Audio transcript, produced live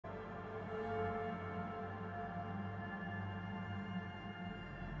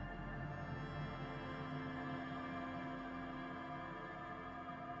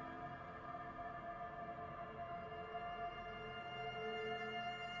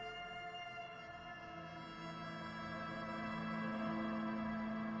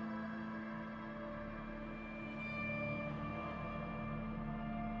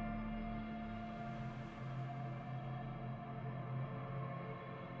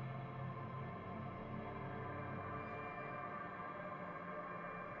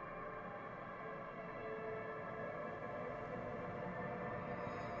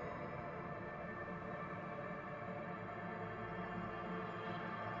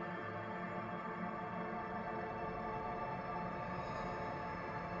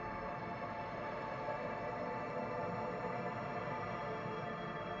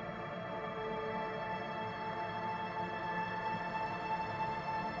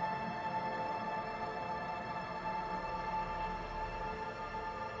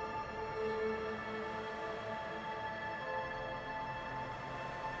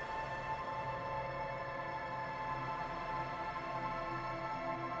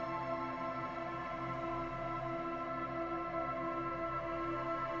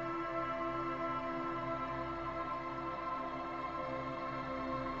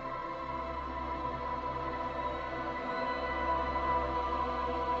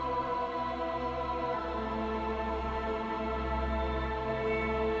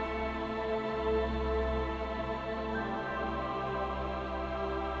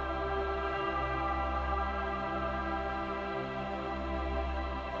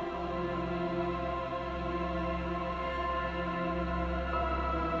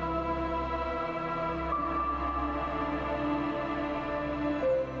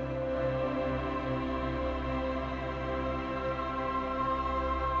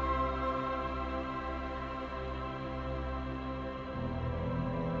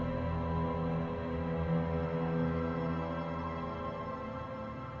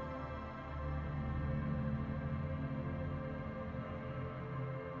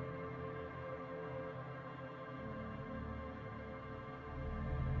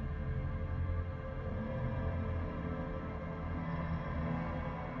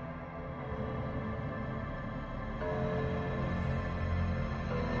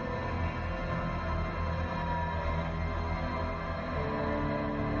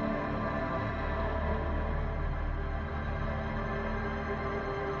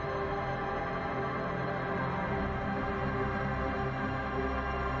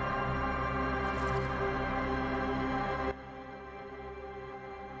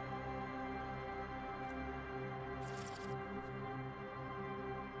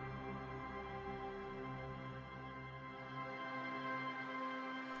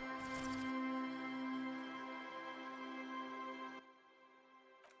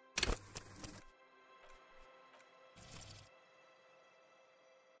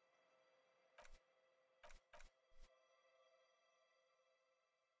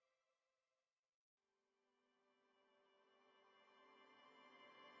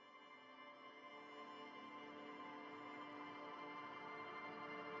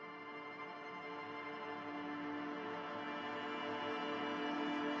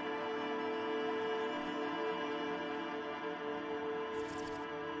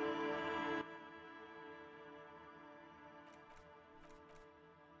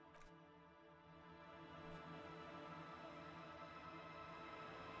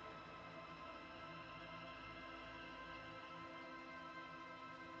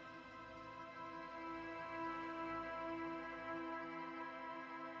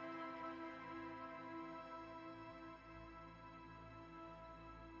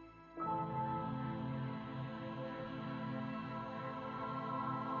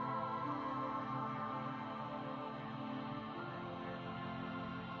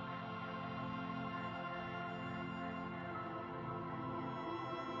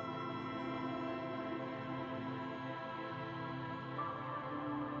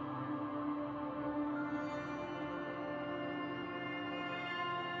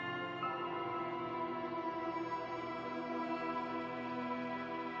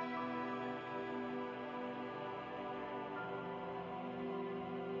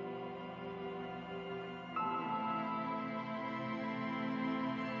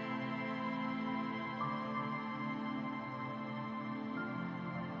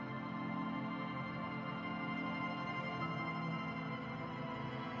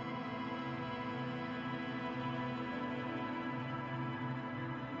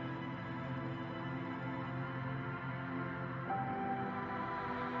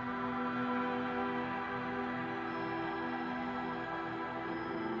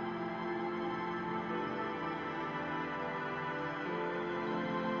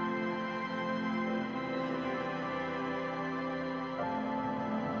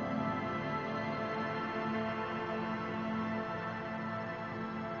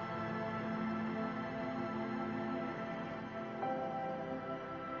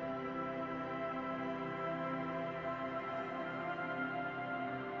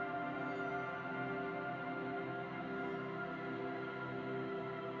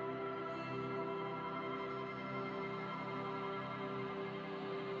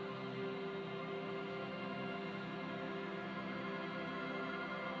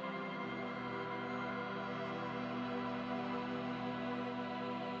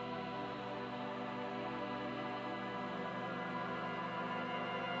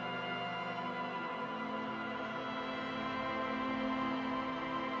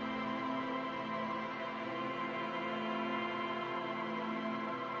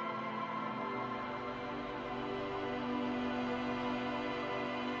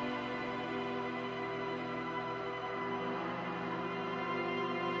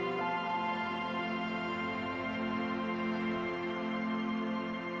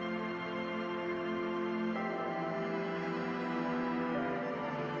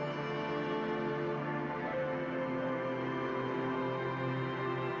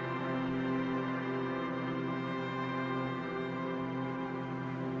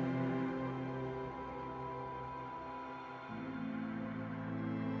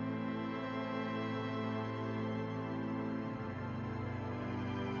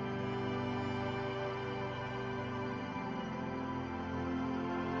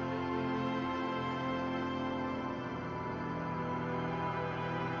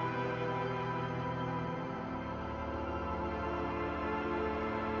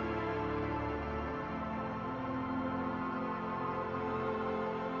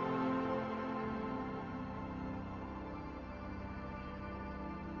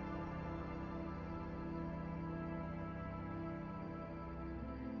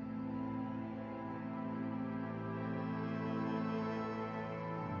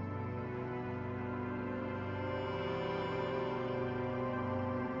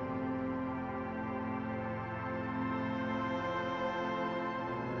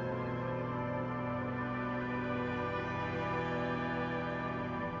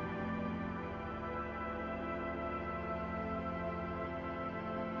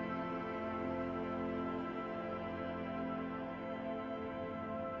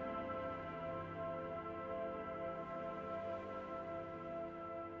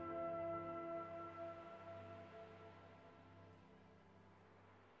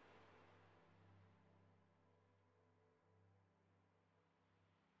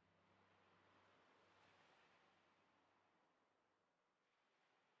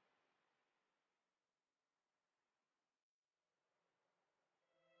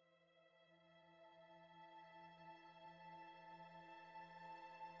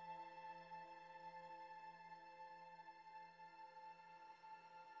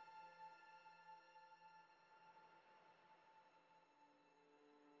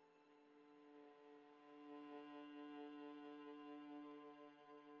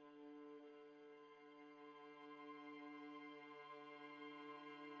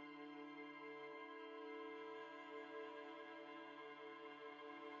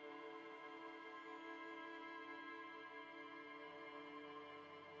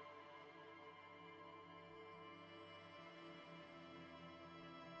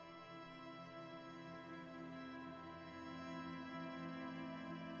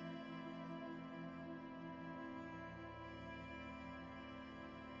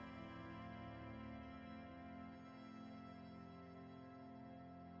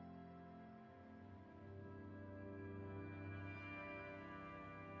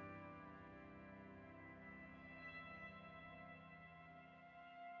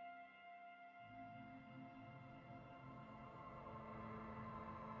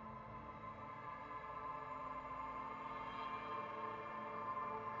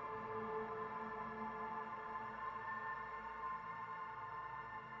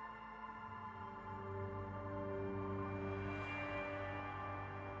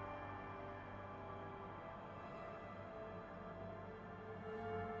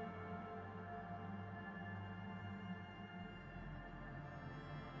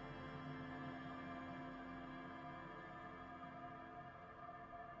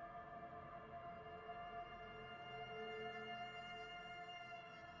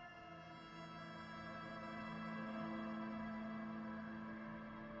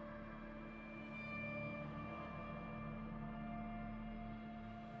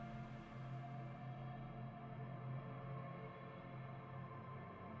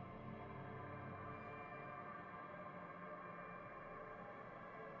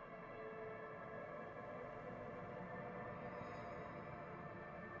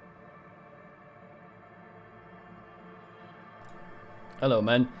Hello,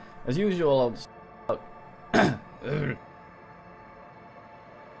 man. As usual, I'll...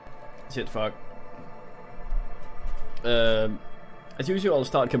 Shit, fuck. As usual, I'll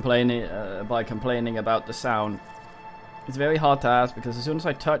start complaining by complaining about the sound. It's very hard to ask because as soon as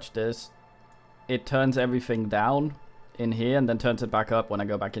I touch this, it turns everything down in here and then turns it back up when I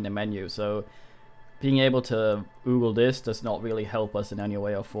go back in the menu. So being able to oogle this does not really help us in any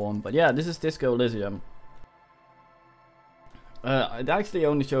way or form. But yeah, this is Disco Elysium. It actually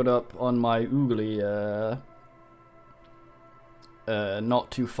only showed up on my oogly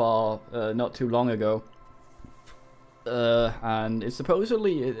not too long ago. And it's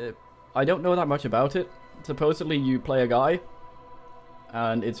supposedly, I don't know that much about it. Supposedly you play a guy,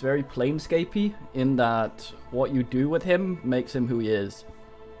 and it's very planescapey in that what you do with him makes him who he is.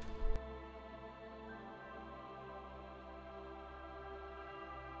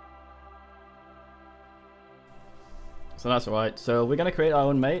 So that's alright. So we're gonna create our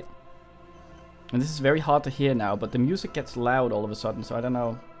own mate. And this is very hard to hear now, but the music gets loud all of a sudden, so I don't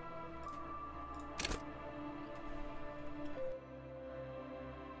know.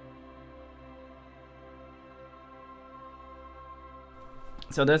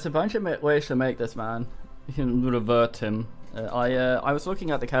 So there's a bunch of ways to make this man. You can revert him. I was looking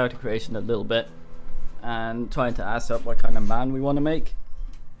at the character creation a little bit and trying to ask up what kind of man we want to make.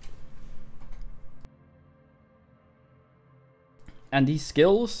 And these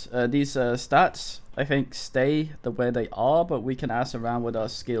skills, these stats, I think stay the way they are, but we can ass around with our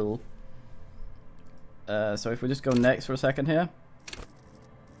skill. So if we just go next for a second here.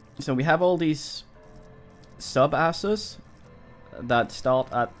 So we have all these sub-asses that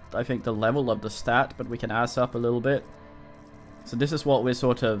start at, I think, the level of the stat, but we can ass up a little bit. So this is what we're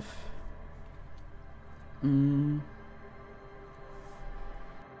sort of... We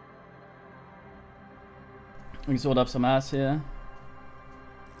can sort up some ass here.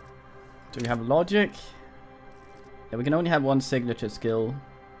 So we have logic. Yeah, we can only have one signature skill.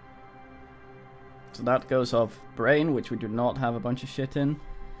 So that goes off brain, which we do not have a bunch of shit in.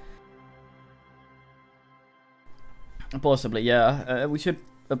 Possibly, yeah. We should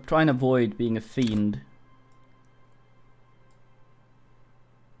try and avoid being a fiend.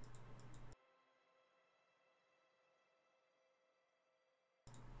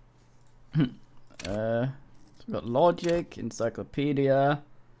 So we've got logic, encyclopedia.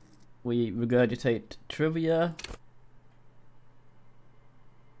 We regurgitate trivia.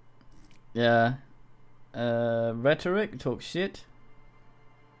 Yeah. Rhetoric, talk shit.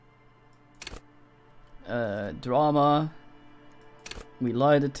 Drama. We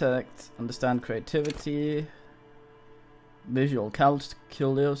lie detect. Understand creativity. Visual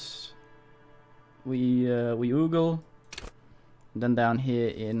calculus. We oogle. And then down here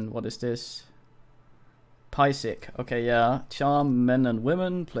in, what is this? Pysic. Okay, yeah. Charm men and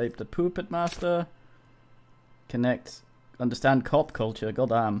women. Play the puppet master. Connect. Understand cop culture.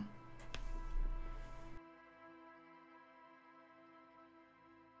 Goddamn.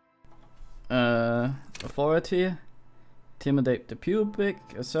 Authority. Intimidate the pubic.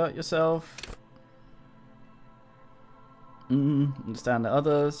 Assert yourself. Understand the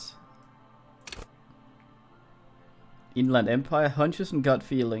others. Inland Empire. Hunches and gut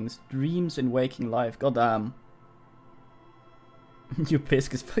feelings. Dreams in waking life. Goddamn. Your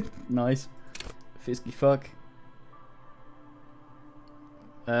pisk is fucking nice. Fisky fuck.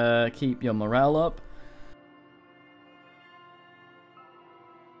 Keep your morale up.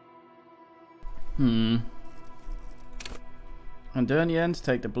 Endurnians,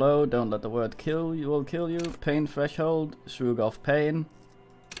 take the blow, don't let the word kill you will kill you. Pain threshold, shrug off pain.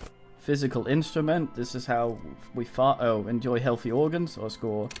 Physical instrument, this is how we enjoy healthy organs or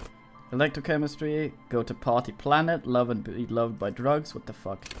score. Electrochemistry, go to party planet, love and be loved by drugs, what the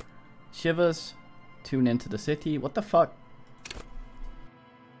fuck. Shivers, tune into the city, what the fuck.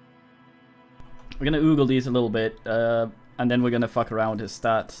 We're gonna oogle these a little bit, and then we're gonna fuck around with his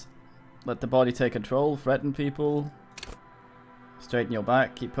stats. Let the body take control, threaten people. Straighten your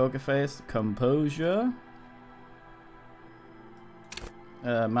back, keep poker face, composure.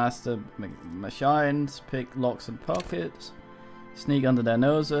 Master machines, pick locks and pockets. Sneak under their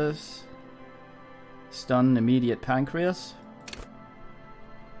noses. Stun immediate pancreas.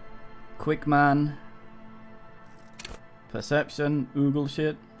 Quick man. Perception, oogle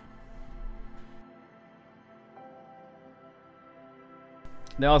shit.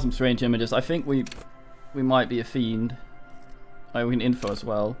 There are some strange images. I think we might be a fiend. Oh, we can info as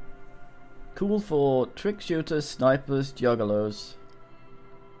well. Cool for trick shooters, snipers, juggalos.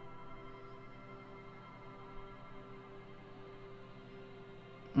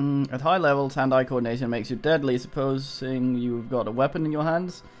 At high levels, hand-eye coordination makes you deadly, supposing you've got a weapon in your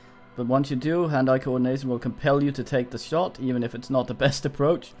hands. But once you do, hand-eye coordination will compel you to take the shot, even if it's not the best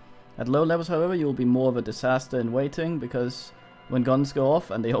approach. At low levels, however, you'll be more of a disaster in waiting, because when guns go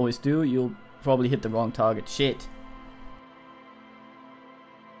off, and they always do, you'll probably hit the wrong target. Shit.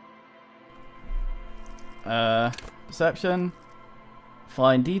 Perception.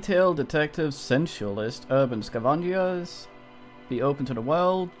 Fine detail, detective, sensualist, urban scavengers. Be open to the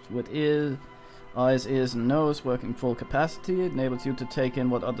world, with eyes, ears and nose working full capacity. It enables you to take in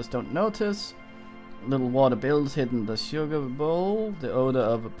what others don't notice. Little water bills hidden in the sugar bowl. The odor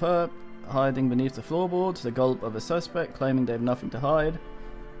of a perp hiding beneath the floorboards. The gulp of a suspect claiming they have nothing to hide.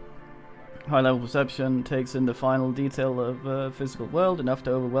 High level perception takes in the final detail of a physical world, enough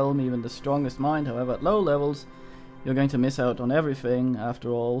to overwhelm even the strongest mind. However, at low levels, you're going to miss out on everything. After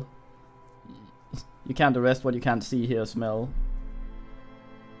all, you can't arrest what you can't see, hear, smell.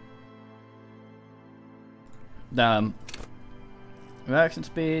 Damn. Reaction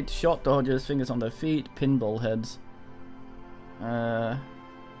speed, shot dodges, fingers on their feet, pinball heads.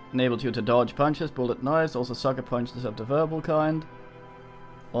 Enables you to dodge punches, bullet knives, also sucker punches of the verbal kind.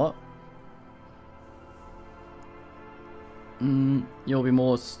 What? You'll be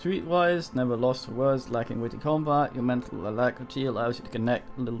more streetwise, never lost for words, lacking witty combat. Your mental alacrity allows you to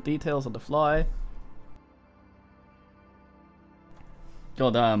connect little details on the fly.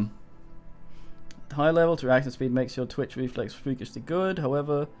 Goddamn. High level, reaction speed makes your twitch reflex freakishly good.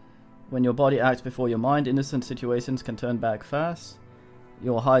 However, when your body acts before your mind, innocent situations can turn back fast.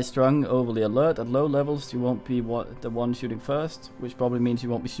 You're high strung, overly alert. At low levels, you won't be the one shooting first, which probably means you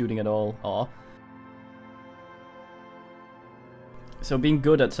won't be shooting at all. Aww. So being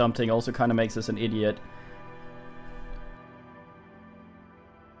good at something also kind of makes us an idiot.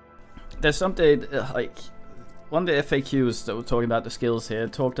 There's something like one of the FAQs that were talking about the skills here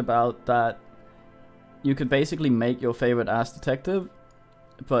talked about that you could basically make your favorite ass detective,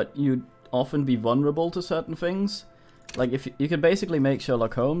 but you'd often be vulnerable to certain things. Like if you could basically make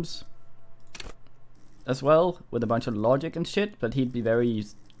Sherlock Holmes as well with a bunch of logic and shit, but he'd be very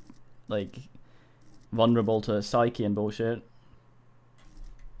like vulnerable to psyche and bullshit.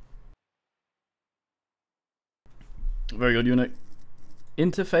 Very good unit.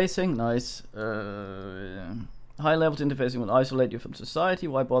 Interfacing, nice. High levels interfacing will isolate you from society.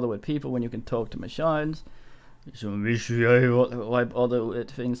 Why bother with people when you can talk to machines? Why bother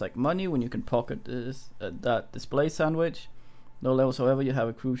with things like money when you can pocket that display sandwich? No levels, however, you have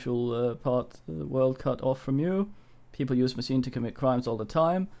a crucial part of the world cut off from you. People use machine to commit crimes all the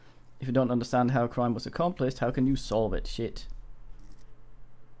time. If you don't understand how a crime was accomplished, how can you solve it? Shit.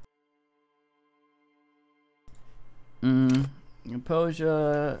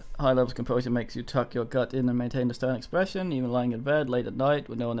 Composure. High levels composure makes you tuck your gut in and maintain a stern expression, even lying in bed late at night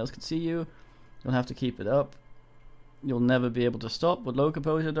when no one else can see you. You'll have to keep it up. You'll never be able to stop. With low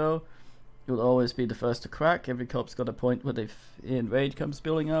composure though, you'll always be the first to crack. Every cop's got a point where in rage comes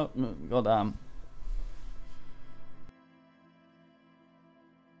spilling out. Goddamn.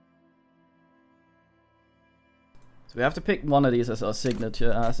 So we have to pick one of these as our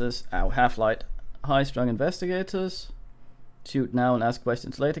signature asses. Ow, Half-Light. High-strung investigators. Shoot now and ask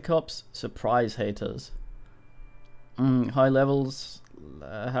questions later cops. Surprise haters. High levels.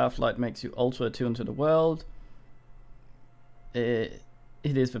 Half-Light makes you ultra attuned to the world. It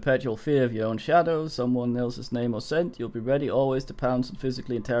is perpetual fear of your own shadow, someone else's name or scent. You'll be ready always to pounce and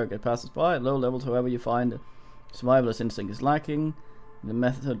physically interrogate passers-by. At low levels, however, you find survivalist instinct is lacking. The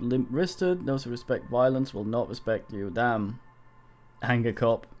method limp-wristed. Those who respect violence will not respect you. Damn. Anger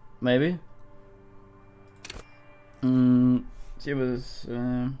cop. Maybe? She was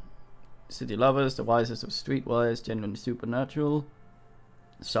city lovers, the wisest of streetwise, genuinely supernatural,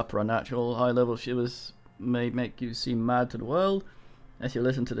 supranatural. High level shivers may make you seem mad to the world. As you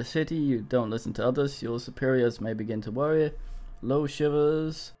listen to the city, you don't listen to others. Your superiors may begin to worry. Low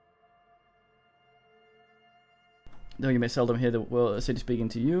shivers. Though you may seldom hear the city speaking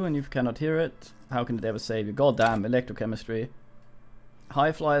to you, and you cannot hear it, how can it ever save you? Goddamn, electrochemistry.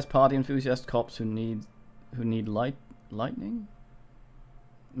 High flyers, party enthusiast, cops who need lightning.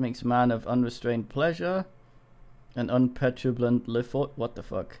 Makes a man of unrestrained pleasure. An unperturbed live for. What the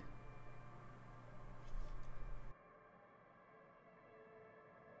fuck?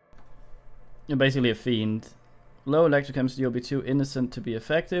 You're basically a fiend. Low electrochemistry, you'll be too innocent to be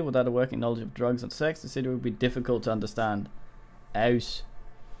effective. Without a working knowledge of drugs and sex, the city will be difficult to understand. Ouch.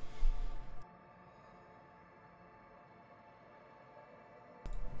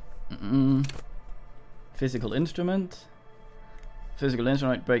 Physical instrument. Physical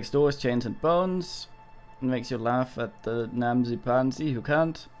instrument breaks doors, chains and bones. It makes you laugh at the namsy-pansy who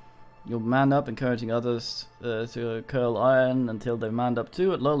can't. You'll man up, encouraging others to curl iron until they've manned up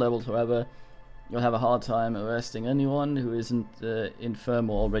too. At low levels, however, you'll have a hard time arresting anyone who isn't infirm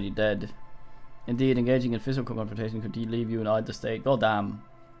or already dead. Indeed, engaging in physical confrontation could leave you in either state. Goddamn.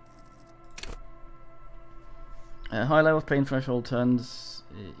 High level pain threshold turns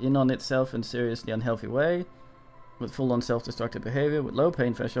in on itself in a seriously unhealthy way, with full-on self-destructive behavior. With low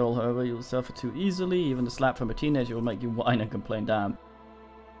pain threshold, however, you'll suffer too easily. Even a slap from a teenager will make you whine and complain. Damn.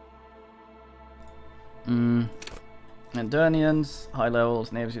 Endurnians, high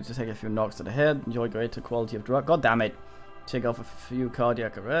levels enables you to take a few knocks to the head, enjoy greater quality of drug. God damn it! Take off a few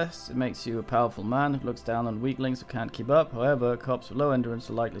cardiac arrests. It makes you a powerful man who looks down on weaklings who can't keep up. However, cops with low endurance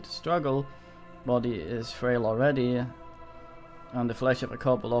are likely to struggle. Body is frail already, and the flesh of a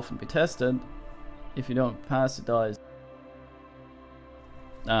cop will often be tested. If you don't pass, it dies.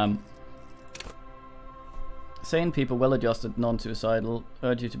 Sane people, well-adjusted, non-suicidal,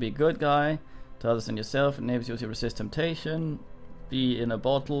 urge you to be a good guy to others and yourself. It enables you to resist temptation. Be in a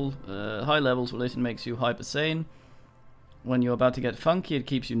bottle. High levels religion makes you hyper sane. When you're about to get funky, it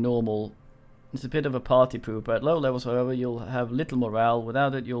keeps you normal. It's a bit of a party pooper. At low levels, however, you'll have little morale.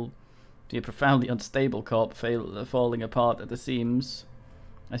 Without it, you'll be a profoundly unstable cop, falling apart at the seams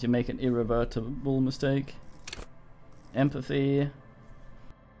as you make an irreversible mistake. Empathy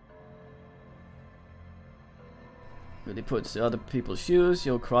really puts other people's shoes.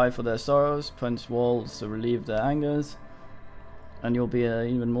 You'll cry for their sorrows, punch walls to relieve their angers, and you'll be an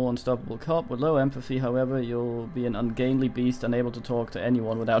even more unstoppable cop. With low empathy, however, you'll be an ungainly beast, unable to talk to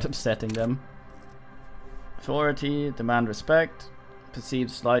anyone without upsetting them. Authority, demand respect.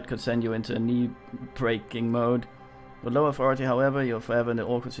 Perceived slight could send you into a knee-breaking mode. With low authority, however, you're forever in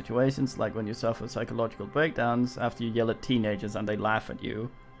awkward situations, like when you suffer psychological breakdowns after you yell at teenagers and they laugh at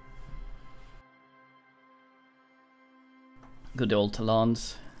you. Good old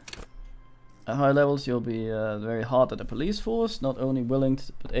talons. At high levels, you'll be very hard at the police force, not only willing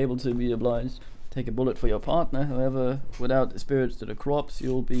to, but able to be obliged to take a bullet for your partner. However, without the spirits to the crops,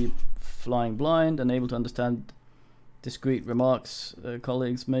 you'll be flying blind, unable to understand discreet remarks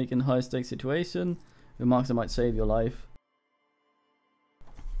colleagues make in high-stakes situation. Remarks that might save your life.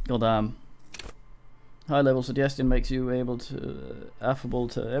 Goddamn. High-level suggestion makes you able to affable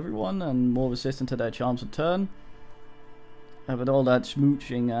to everyone and more resistant to their charms return. But all that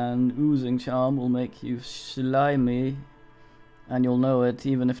smooching and oozing charm will make you slimy, and you'll know it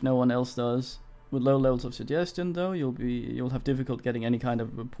even if no one else does. With low levels of suggestion, though, you'll have difficult getting any kind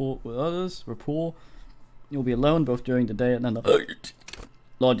of rapport with others. You'll be alone both during the day and at night.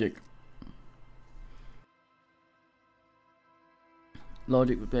 Logic.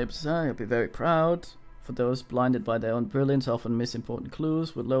 Logic would be able to say, I'll be very proud. For those blinded by their own brilliance, often miss important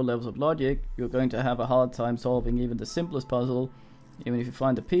clues. With low levels of logic, you're going to have a hard time solving even the simplest puzzle. Even if you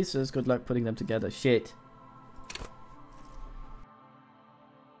find the pieces, good luck putting them together. Shit.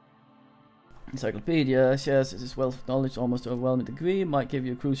 Encyclopedia shares its wealth of knowledge to almost overwhelming degree. Might give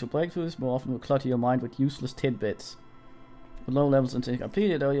you crucial breakthroughs, more often will clutter your mind with useless tidbits. With low levels in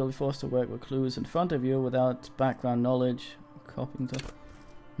Encyclopedia, though, you'll be forced to work with clues in front of you without background knowledge. Copying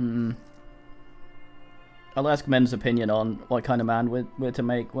to... I'll ask men's opinion on what kind of man we're to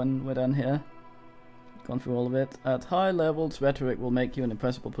make when we're done here. Gone through all of it. At high levels, rhetoric will make you an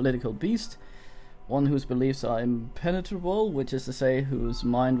impressible political beast. One whose beliefs are impenetrable, which is to say, whose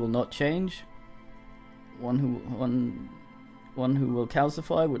mind will not change. One who will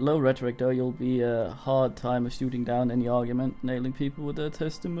calcify. With low rhetoric, though, you'll be a hard time of shooting down any argument. Nailing people with their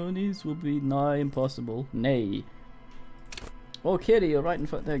testimonies will be nigh impossible. Nay. Oh, kitty, you're right in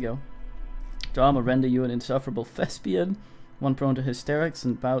front. There you go. Drama render you an insufferable thespian, one prone to hysterics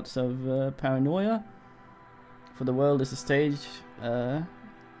and bouts of paranoia. For the world is a stage,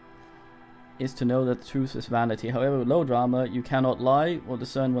 is to know that truth is vanity. However, with low drama, you cannot lie or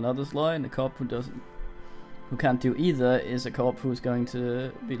discern when others lie, and a cop who can't do either is a cop who's going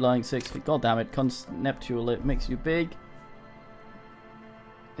to be lying 6 feet. God damn it, conceptual, it makes you big.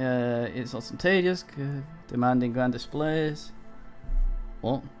 It's ostentatious, demanding grand displays.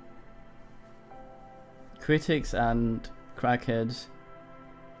 What? Critics and crackheads.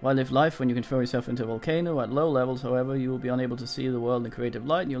 Why live life when you can throw yourself into a volcano? At low levels, however, you will be unable to see the world in creative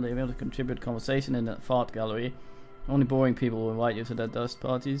light, and you'll be able to contribute conversation in a fart gallery. Only boring people will invite you to their dust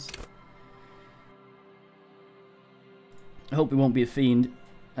parties. I hope we won't be a fiend.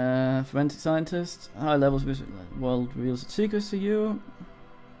 Forensic scientist. High levels of world reveals its secrets to you.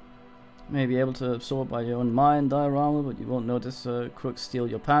 May be able to absorb by your own mind diorama, but you won't notice crooks steal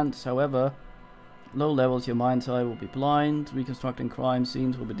your pants. However, low levels, your mind's eye will be blind. Reconstructing crime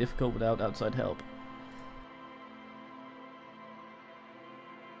scenes will be difficult without outside help.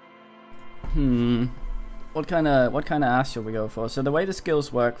 What kind of ass should we go for? So the way the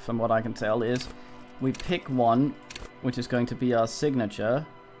skills work, from what I can tell, is we pick one, which is going to be our signature,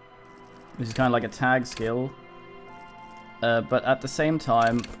 which is kind of like a tag skill. But at the same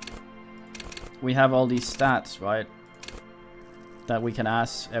time, we have all these stats, right? That we can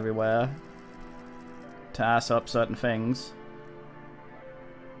ass everywhere to ass up certain things.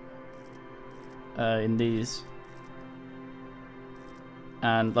 In these.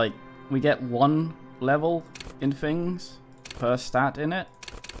 And like, we get 1 level in things per stat in it.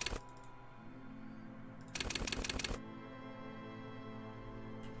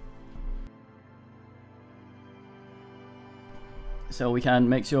 So we can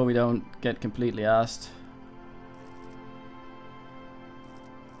make sure we don't get completely asked.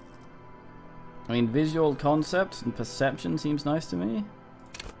 I mean, visual concepts and perception seems nice to me.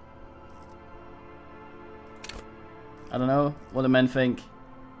 I don't know, what do men think?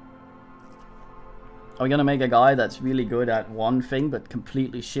 Are we gonna make a guy that's really good at one thing but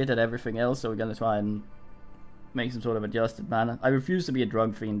completely shit at everything else? Or are we gonna try and make some sort of adjusted manner? I refuse to be a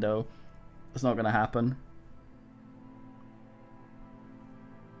drug fiend though. It's not gonna happen.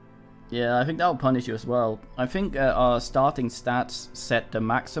 Yeah, I think that'll punish you as well. I think our starting stats set the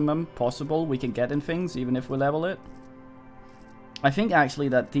maximum possible we can get in things, even if we level it. I think actually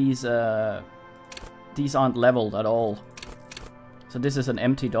that these aren't leveled at all. So this is an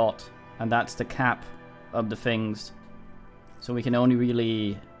empty dot, and that's the cap of the things. So we can only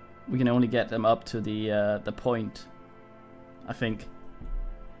get them up to the point, I think.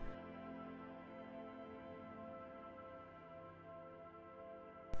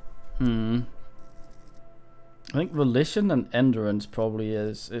 I think volition and endurance probably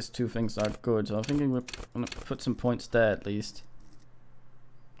is 2 things that are good. So I'm thinking we're gonna put some points there at least.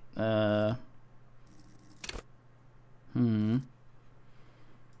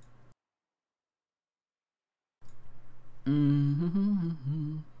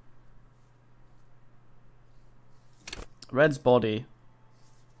 Red's body.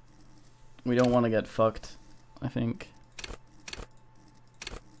 We don't want to get fucked, I think.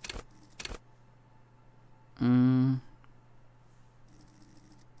 We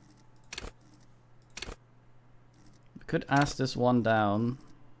could ask this one down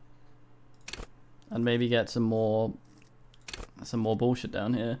and maybe get some more bullshit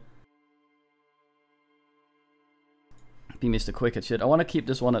down here. Be Mr. Quick at shit. I want to keep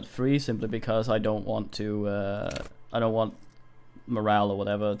this one at 3 simply because I don't want to I don't want morale or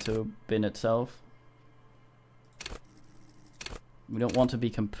whatever to bin itself. We don't want to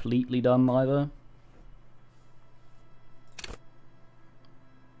be completely dumb either.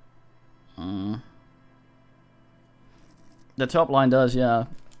 The top line does, yeah.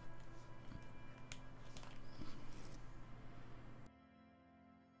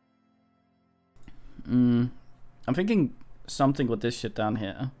 I'm thinking something with this shit down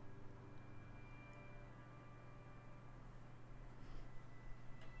here.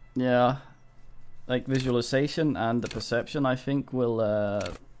 Yeah, like visualization and the perception, I think will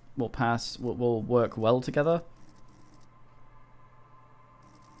work well together.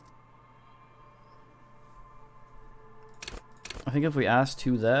 I think if we ask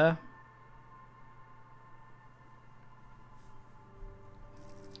 2 there,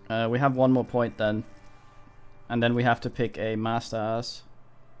 we have 1 more point then, and then we have to pick a master ass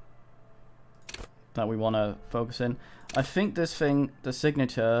that we want to focus in. I think this thing, the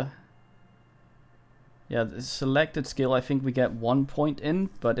signature, yeah, the selected skill, I think we get 1 point in,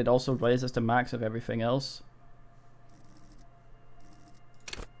 but it also raises the max of everything else.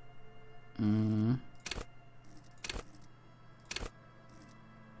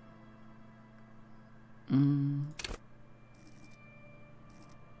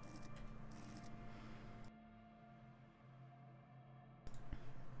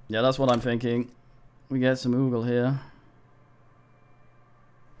 Yeah, that's what I'm thinking. We get some oogle here.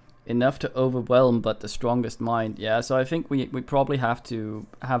 Enough to overwhelm, but the strongest mind. Yeah, so I think we probably have to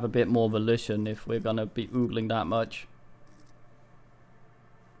have a bit more volition if we're gonna be oogling that much.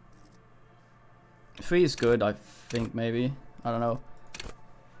 3 is good, I think, maybe. I don't know.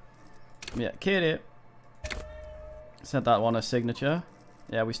 Yeah, kitty. Set that one as signature.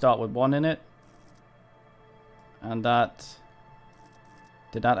 Yeah, we start with 1 in it. And that...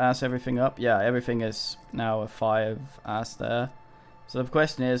 Did that ass everything up? Yeah, everything is now a 5 ass there. So the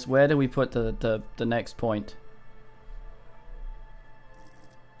question is, where do we put the next point?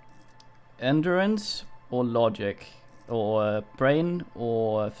 Endurance or logic? Or brain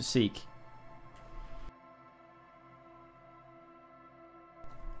or physique?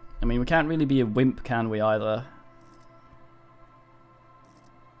 I mean, we can't really be a wimp, can we, either?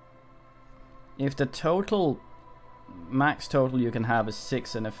 If the total, max total you can have is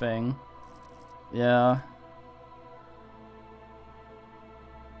 6 in a thing. Yeah.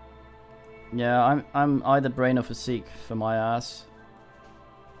 Yeah, I'm either brain or physique for my ass.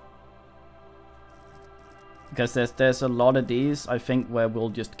 Because there's a lot of these, I think, where we'll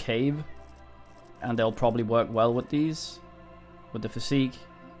just cave. And they'll probably work well with these. With the physique.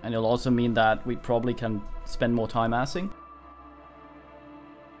 And it'll also mean that we probably can spend more time assing.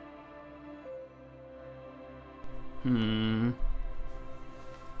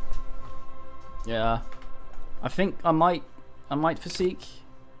 Yeah. I think I might physique.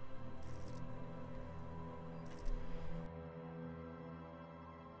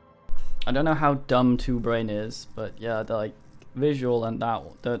 I don't know how dumb 2 brain is, but yeah, like visual and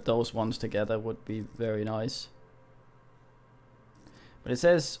those ones together would be very nice. But it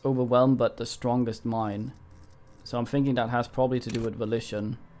says overwhelmed but the strongest mind. So I'm thinking that has probably to do with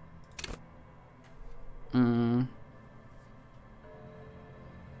volition.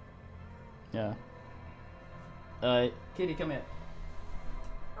 Yeah. Kitty, come here.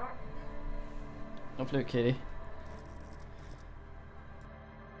 Don't flute, Kitty.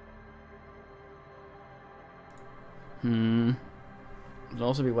 It'll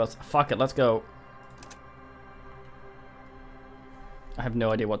also be well. Fuck it, let's go. I have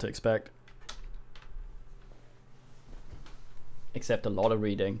no idea what to expect. Except a lot of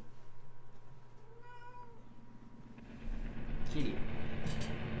reading. Kitty.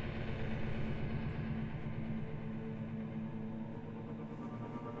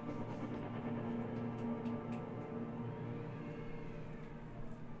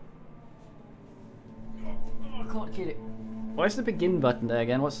 Kitty. Where's the begin button there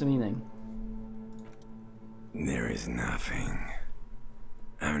again? What's the meaning? There is nothing.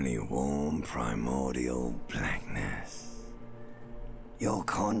 Only warm primordial blackness. You're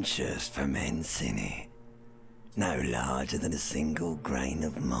conscious ferments in it. No larger than a single grain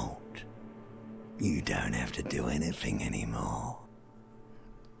of malt. You don't have to do anything anymore.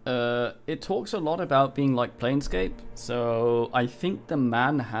 It talks a lot about being like Planescape, so I think the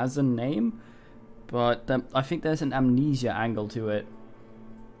man has a name. But I think there's an amnesia angle to it.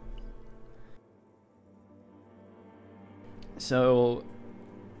 So,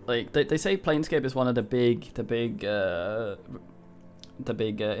 like they say, Planescape is one of the big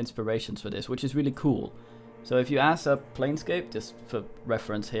inspirations for this, which is really cool. So if you ask up Planescape, just for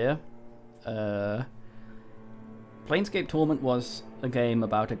reference here, Planescape Torment was a game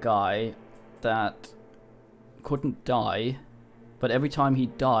about a guy that couldn't die, but every time he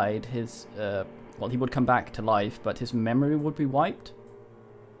died, his well, he would come back to life, but his memory would be wiped.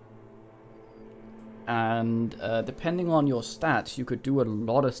 And depending on your stats, you could do a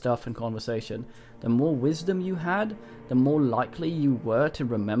lot of stuff in conversation. The more wisdom you had, the more likely you were to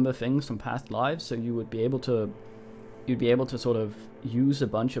remember things from past lives. So you would be able to, sort of use a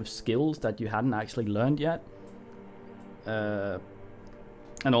bunch of skills that you hadn't actually learned yet, and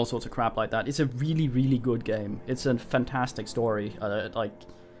all sorts of crap like that. It's a really, really good game. It's a fantastic story.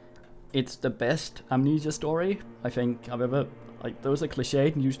 It's the best Amnesia story I think I've ever... Like, those are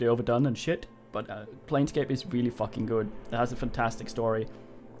cliched and usually overdone and shit, but Planescape is really fucking good. It has a fantastic story,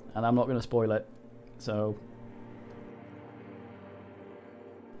 and I'm not going to spoil it, so...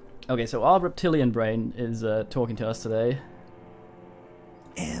 Okay, so our reptilian brain is talking to us today.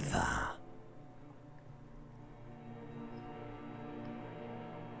 Ever.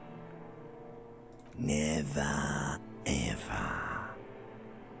 Never, ever.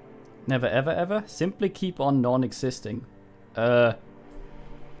 Never ever ever? Simply keep on non-existing. Yeah,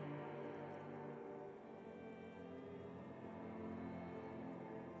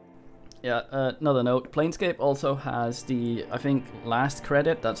 another note. Planescape also has the, I think, last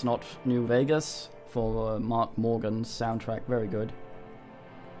credit that's not New Vegas for Mark Morgan's soundtrack. Very good.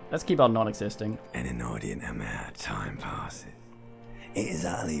 Let's keep on non-existing. An inordinate amount of time passes. It is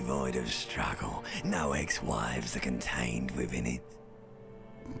utterly void of struggle. No ex-wives are contained within it.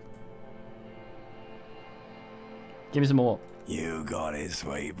 Give me some more. You got it,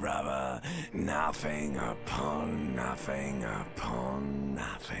 sweet brother. Nothing upon nothing upon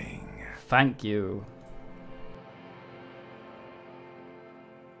nothing. Thank you.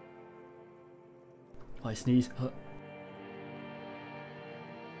 I sneeze.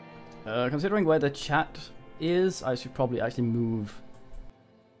 Considering where the chat is, I should probably actually move.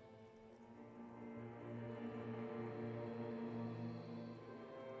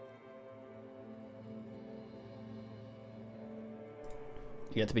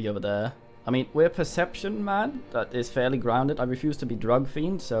 You get to be over there. I mean, we're perception, man. That is fairly grounded. I refuse to be drug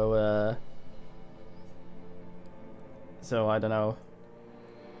fiend, so I don't know.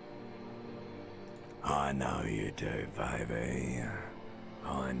 I know you do, baby.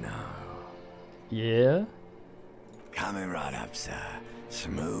 I know. Yeah? Coming right up, sir.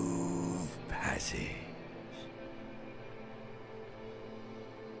 Smooth passage.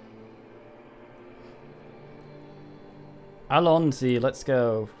 Alonzi, let's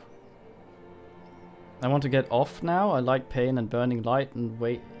go. I want to get off now. I like pain and burning light and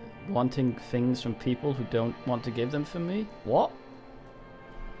wanting things from people who don't want to give them for me. What?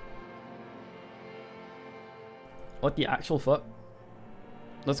 What the actual fuck?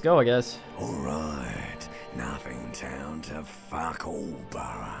 Let's go, I guess. Alright, nothing down to fuck all,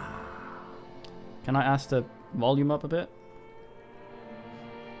 borough. Can I ask the volume up a bit?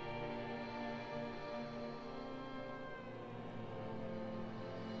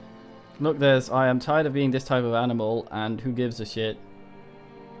 Look, I am tired of being this type of animal, and who gives a shit?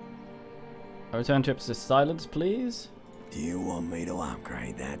 A return trip to silence, please? Do you want me to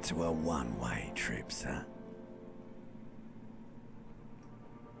upgrade that to a one-way trip, sir?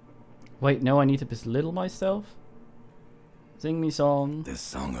 Wait, no, I need to belittle myself? Sing me song. The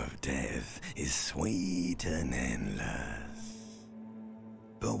song of death is sweet and endless.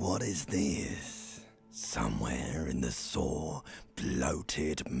 But what is this? Somewhere in the sore,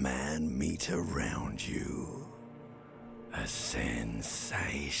 bloated man meat around you. A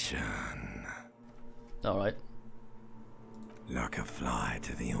sensation. Alright. Like a fly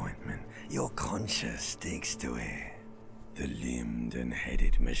to the ointment, your conscience sticks to it. The limbed and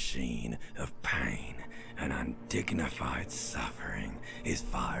headed machine of pain and undignified suffering is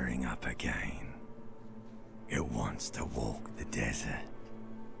firing up again. It wants to walk the desert,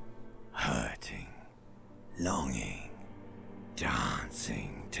 hurting, longing,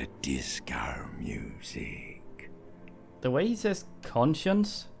 dancing to disco music. The way he says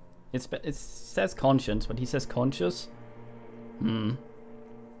conscience, it says conscience, but he says conscious.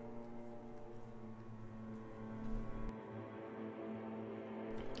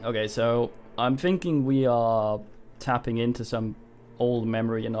 Okay, so I'm thinking we are tapping into some old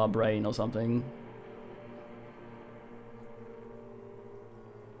memory in our brain or something.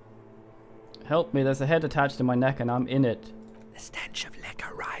 Help me, there's a head attached to my neck and I'm in it. The stench of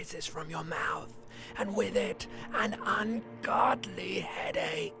liquor rises from your mouth, and with it, an ungodly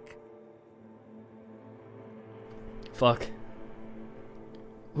headache. Fuck.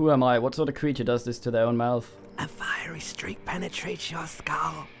 Who am I? What sort of creature does this to their own mouth? A fiery streak penetrates your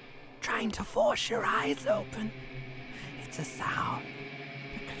skull, trying to force your eyes open. It's a sound,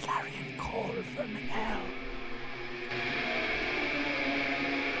 a clarion call from hell.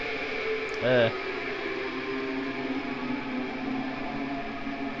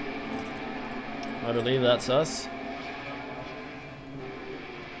 I believe that's us.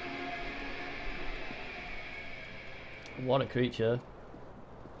 What a creature.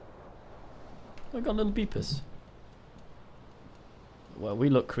 I got little beepers. Well, we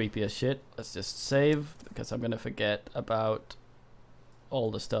look creepy as shit. Let's just save, because I'm gonna forget about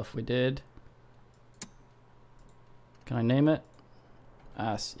all the stuff we did. Can I name it?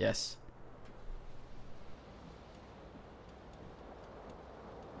 Ass, yes.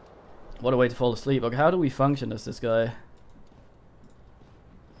 What a way to fall asleep. Okay, how do we function as this guy?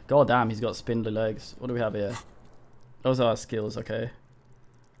 God damn, he's got spindly legs. What do we have here? Those are our skills, okay.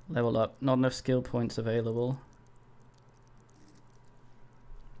 Level up. Not enough skill points available.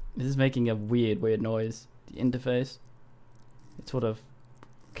 This is making a weird noise. The interface. It's sort of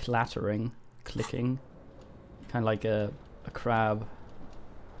clattering, clicking. Kind of like a crab.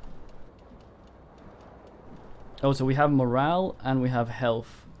 Oh, so we have morale and we have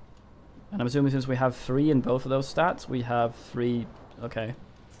health. And I'm assuming since we have 3 in both of those stats, we have 3... Okay.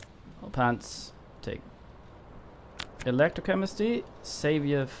 Well, pants. Take. Electrochemistry.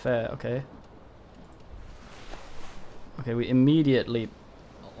 Savior fair. Okay. Okay, we immediately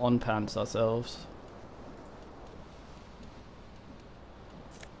on-pants ourselves.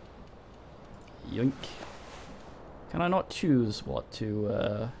 Yoink. Can I not choose what to...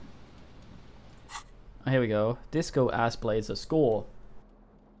 Oh, here we go. Disco Ass Blazer score.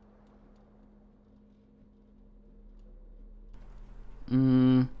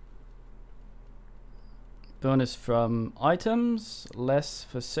 Bonus from items, less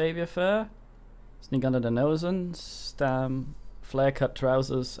for savior fare, sneak under the nose and stam, flare cut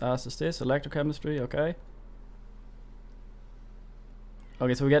trousers, ass assist, electrochemistry, okay.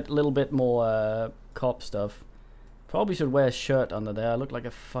 Okay, so we get a little bit more cop stuff. Probably should wear a shirt under there. I look like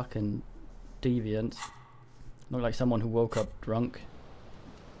a fucking deviant. Look like someone who woke up drunk.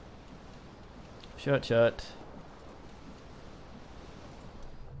 Shirt.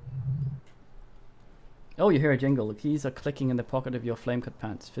 Oh, you hear a jingle. The keys are clicking in the pocket of your flame-cut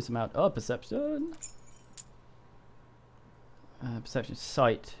pants. Fish them out. Oh, perception. Perception.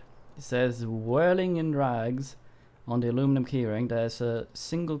 Sight. It says, whirling in rags on the aluminum keyring. There's a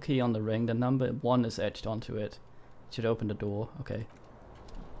single key on the ring. The number 1 is etched onto it. It should open the door. Okay.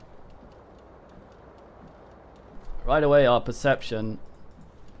 Right away, our perception.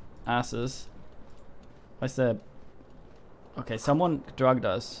 Asses. I said, okay, someone drugged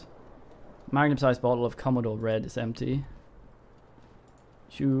us. Magnum-sized bottle of Commodore Red is empty.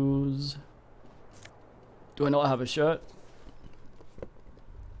 Shoes. Do I not have a shirt?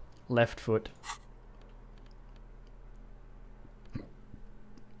 Left foot.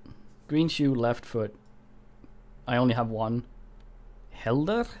 Green shoe, left foot. I only have one.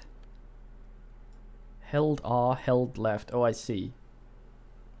 Helder? Held R, held left. Oh, I see.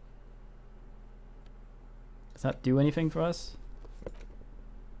 Does that do anything for us?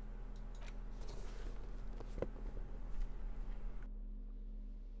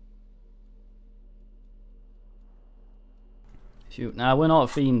 Shoot, nah, we're not a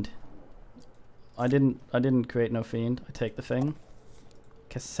fiend. I didn't create no fiend. I take the thing.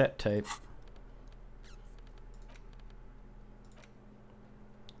 Cassette tape.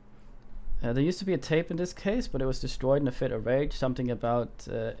 There used to be a tape in this case, but it was destroyed in a fit of rage. Something about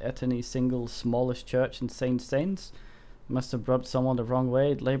Etany single smallest church in Saint Saints. Must have rubbed someone the wrong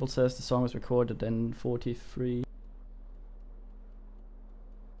way. The label says the song was recorded in 43.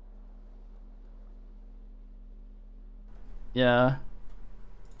 Yeah.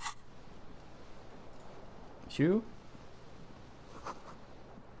 Shoe?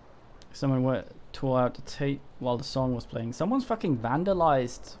 Someone tore out the tape while the song was playing. Someone's fucking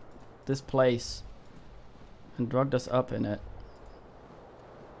vandalized this place and drugged us up in it.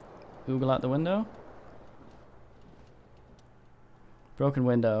 Google out the window. Broken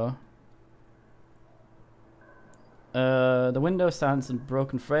window. The window stands in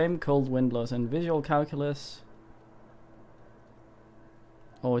broken frame. Cold wind blows in. Visual calculus.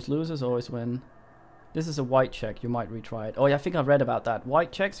 Always loses, always win. This is a white check. You might retry it. Oh yeah, I think I've read about that.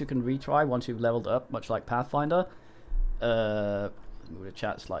 White checks you can retry once you've leveled up, much like Pathfinder. Move the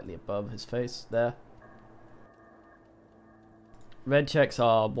chat slightly above his face there. Red checks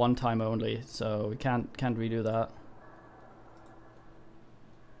are one time only, so we can't redo that.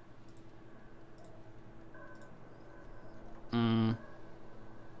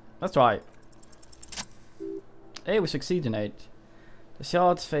 That's right. Hey, we succeed in 8. The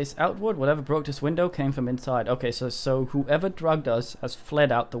shards face outward. Whatever broke this window came from inside. Okay, so whoever drugged us has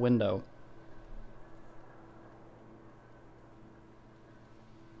fled out the window.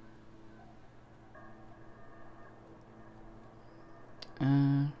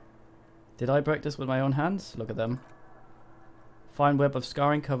 Did I break this with my own hands? Look at them. Fine web of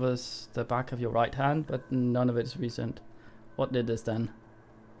scarring covers the back of your right hand, but none of it is recent. What did this then?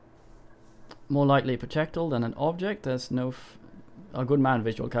 More likely a projectile than an object. There's no... A good man,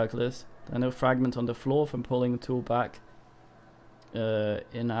 visual calculus. There are no fragments on the floor from pulling the tool back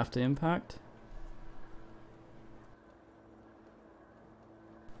in after impact.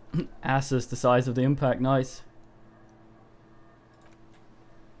 Asses the size of the impact, nice.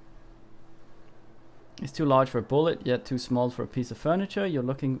 It's too large for a bullet, yet too small for a piece of furniture. You're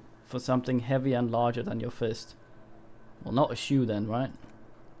looking for something heavy and larger than your fist. Well, not a shoe then, right?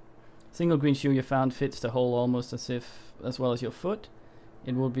 Single green shoe you found fits the hole almost as well as your foot.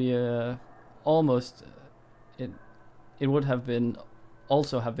 It would be almost it would have been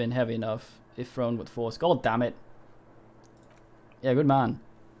also have been heavy enough if thrown with force. God damn it. Yeah, good man.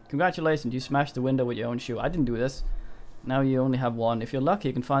 Congratulations, you smashed the window with your own shoe. I didn't do this. Now you only have one. If you're lucky,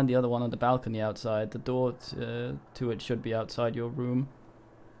 you can find the other one on the balcony outside. The door to it should be outside your room.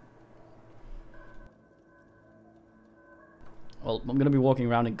 Well, I'm going to be walking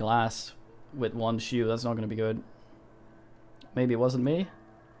around in glass with one shoe. That's not going to be good. Maybe it wasn't me?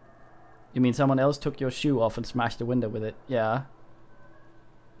 You mean someone else took your shoe off and smashed the window with it? Yeah.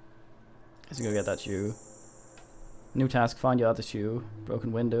 Let's go get that shoe. New task, find your other shoe.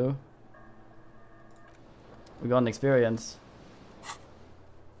 Broken window. We got an experience.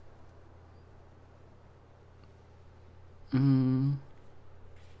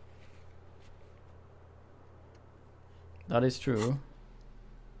 That is true.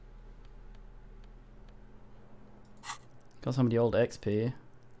 Got some of the old XP.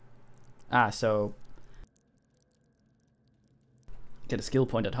 So get a skill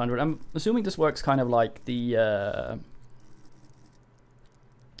point at 100. I'm assuming this works kind of like the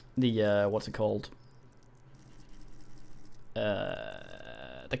what's it called?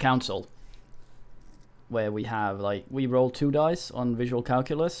 The council, where we have like we roll 2 dice on visual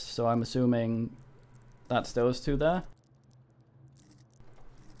calculus, so I'm assuming That's those two there.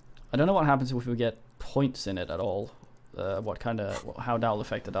 I don't know what happens if we get points in it at all. How that'll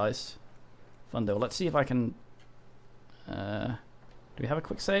affect the dice. Fun though. Let's see if I can... do we have a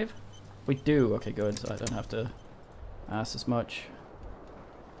quick save? We do. Okay, good. So I don't have to ask as much.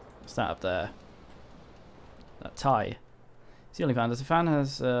 What's that up there? That tie. Ceiling fan. The fan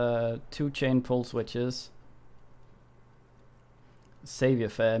has 2 chain pull switches. Savior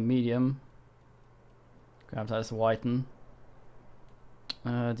fair, medium. Grab that as a whiten.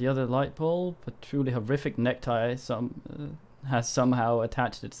 The other light bulb, a truly horrific necktie, has somehow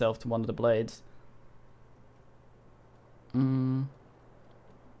attached itself to one of the blades. Grab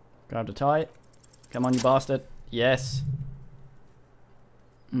the tie. Come on, you bastard. Yes.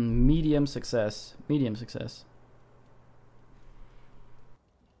 Medium success. Medium success.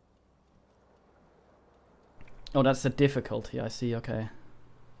 Oh, that's the difficulty. I see. Okay.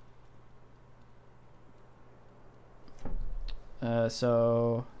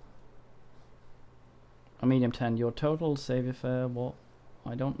 So a medium 10. Your total savior fair. What?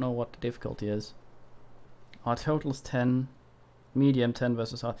 I don't know what the difficulty is. Our total's 10. Medium 10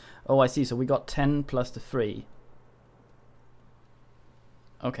 versus hard. Oh, I see. So we got 10 plus the 3.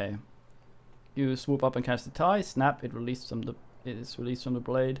 Okay. You swoop up and catch the tie. Snap. It is released from the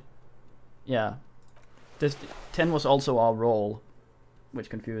blade. Yeah. This 10 was also our roll, which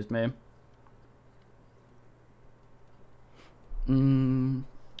confused me.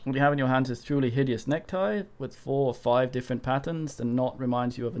 What you have in your hands is truly hideous necktie with 4 or 5 different patterns. The knot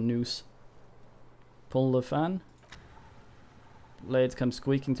reminds you of a noose. Pull the fan. Blades come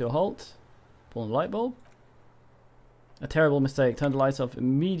squeaking to a halt. Pull the light bulb. A terrible mistake. Turn the lights off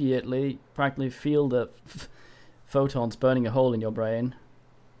immediately. Practically feel the photons burning a hole in your brain.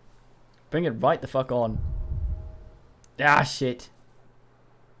 Bring it right the fuck on. Ah, shit.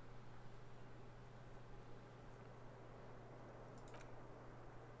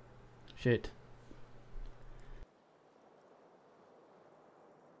 Shit.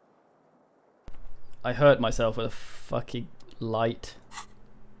 I hurt myself with a fucking light.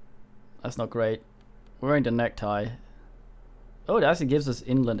 That's not great. Wearing the necktie. Oh, it actually gives us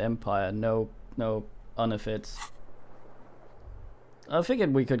Inland Empire. No unfits. I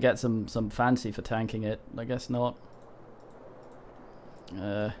figured we could get some fancy for tanking it. I guess not.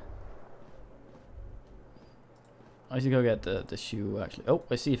 I should go get the shoe actually. Oh,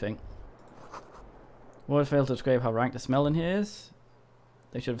 I see a thing. Word failed to describe how rank the smell in here is.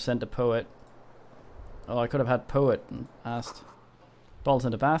 They should have sent a poet. Oh, I could have had poet and asked. Bottles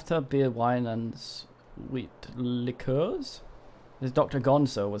in the bathtub, beer, wine, and sweet liqueurs. This Dr.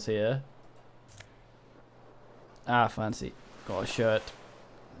 Gonzo was here. Ah, fancy. Got a shirt.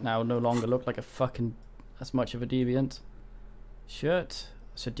 Now no longer look like a fucking as much of a deviant. Shirt.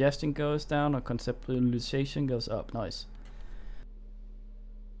 Suggestion goes down or conceptualization goes up. Nice.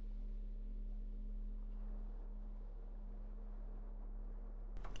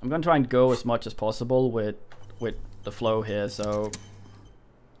 I'm gonna try and go as much as possible with the flow here, so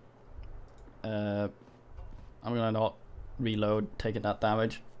I'm gonna not reload taking that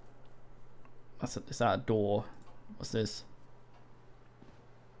damage. Is that a door? What's this?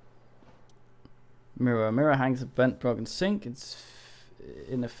 Mirror. Mirror hangs a bent broken sink. It's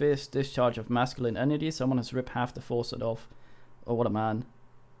in a fierce discharge of masculine energy. Someone has ripped half the faucet off. Oh, what a man.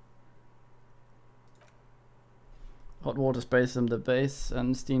 Hot water sprays from the base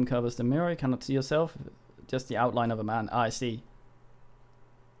and steam covers the mirror. You cannot see yourself. Just the outline of a man. Ah, I see.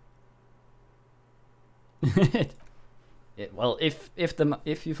 Well, if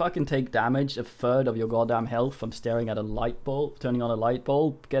you fucking take damage, a third of your goddamn health from staring at a light bulb, turning on a light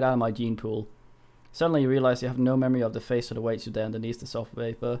bulb, get out of my gene pool. Suddenly you realize you have no memory of the face that awaits you there underneath the soft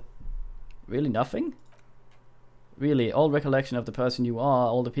vapor. Really nothing? Really, all recollection of the person you are,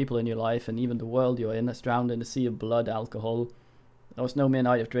 all the people in your life, and even the world you're in is drowned in a sea of blood, alcohol. There was no mere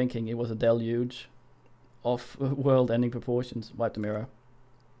night of drinking, it was a deluge of world-ending proportions. Wipe the mirror.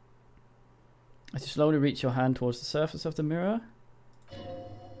 As you slowly reach your hand towards the surface of the mirror.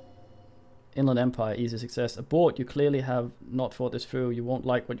 Inland Empire, easy success. Abort, you clearly have not thought this through. You won't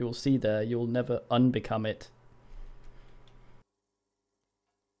like what you will see there. You will never unbecome it.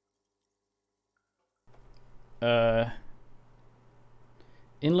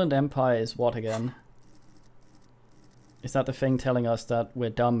 Inland Empire is what again? Is that the thing telling us that we're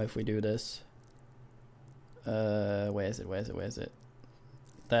dumb if we do this? Where is it?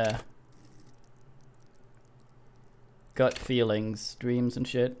 There. Gut feelings, dreams and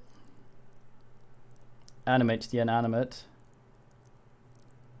shit. Animates the inanimate.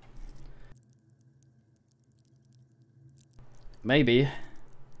 Maybe.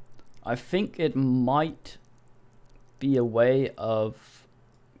 I think it might be a way of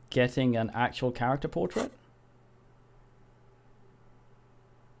getting an actual character portrait.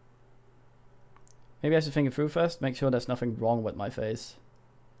 Maybe I should think it through first, make sure there's nothing wrong with my face.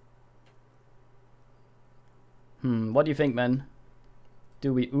 What do you think, man?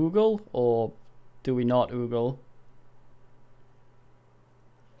 Do we oogle or do we not oogle?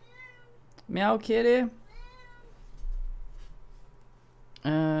 Meow kitty.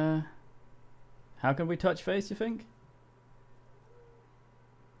 How can we touch face, you think?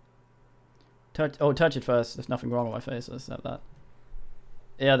 Touch it first. There's nothing wrong with my face. Let's have that.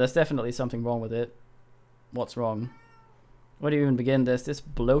 Yeah, there's definitely something wrong with it. What's wrong? Where do you even begin? There's this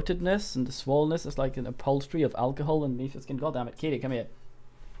bloatedness and the swollenness is like an upholstery of alcohol underneath your skin. God damn it. Kitty, come here.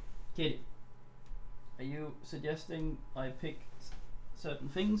 Kitty. Are you suggesting I pick certain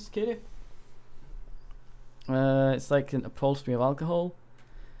things, Kitty? It's like an upholstery of alcohol.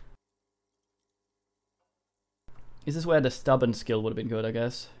 Is this where the stubborn skill would have been good, I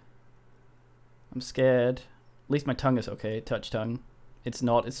guess? I'm scared. At least my tongue is okay. Touch tongue. It's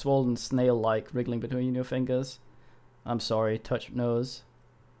not. It's swollen snail-like, wriggling between your fingers. I'm sorry. Touch nose.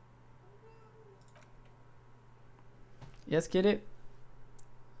 Yes, kitty?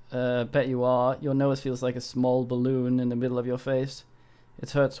 Bet you are. Your nose feels like a small balloon in the middle of your face.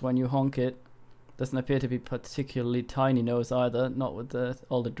 It hurts when you honk it. Doesn't appear to be particularly tiny nose either. Not with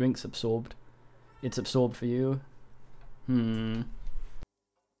all the drinks absorbed. It's absorbed for you.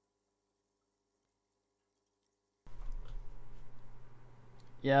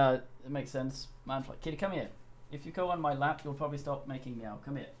 Yeah, it makes sense. Manfly. Kitty, come here. If you go on my lap, you'll probably stop making meow.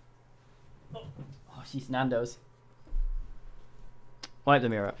 Come here. Oh, she's Nando's. Wipe the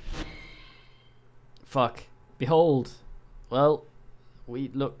mirror. Fuck. Behold. Well, we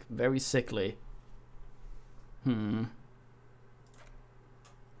look very sickly. I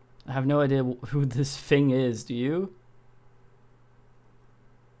have no idea who this thing is, do you?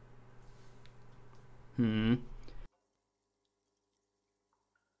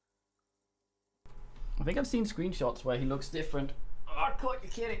 I think I've seen screenshots where he looks different. Oh, I caught you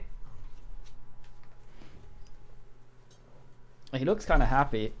kidding. He looks kind of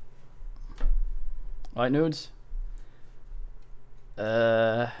happy. Alright, nudes.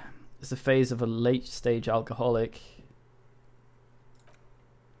 It's the phase of a late stage alcoholic.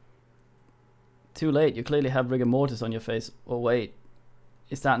 Too late, you clearly have rigor mortis on your face. Oh wait,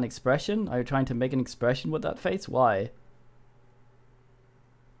 is that an expression? Are you trying to make an expression with that face? Why?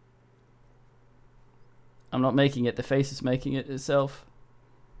 I'm not making it, the face is making it itself.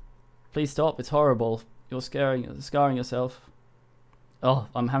 Please stop, it's horrible. You're scarring yourself. Oh,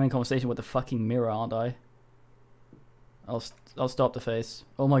 I'm having a conversation with the fucking mirror, aren't I? I'll stop the face.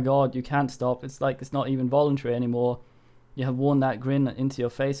 Oh my god, you can't stop. It's like it's not even voluntary anymore. You have worn that grin into your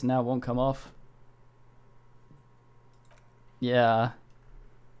face and now it won't come off. Yeah.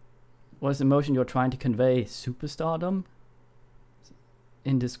 What is the emotion you're trying to convey? Superstardom?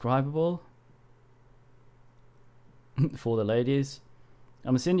 Indescribable? For the ladies.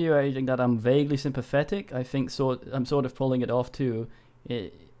 I'm insinuating that I'm vaguely sympathetic. I think I'm sort of pulling it off too.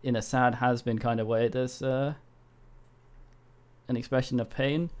 In a sad has-been kind of way. There's an expression of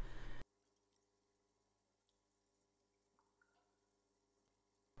pain.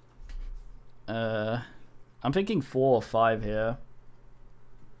 I'm thinking 4 or 5 here.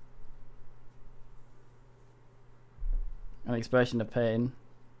 An expression of pain.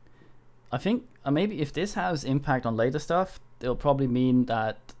 I think maybe if this has impact on later stuff, it'll probably mean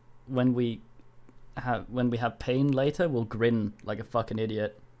that when we have pain later, we'll grin like a fucking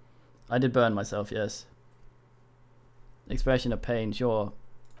idiot. I did burn myself, yes. Expression of pain, sure.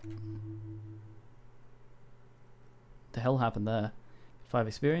 The hell happened there? 5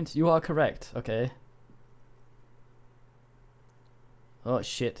 experience? You are correct, okay. Oh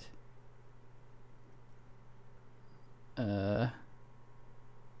shit.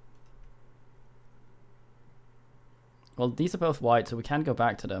 Well, these are both white, so we can go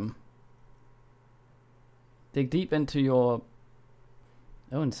back to them. Dig deep into your...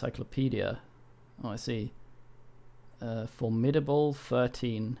 Oh, encyclopedia. Oh, I see. Formidable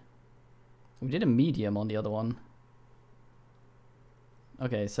 13. We did a medium on the other one.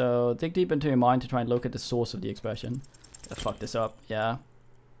 Okay, so dig deep into your mind to try and look at the source of the expression. Fuck this up, yeah.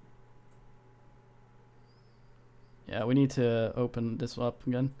 Yeah, we need to open this up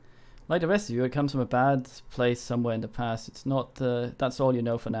again. Like the rest of you, it comes from a bad place somewhere in the past. It's not, that's all you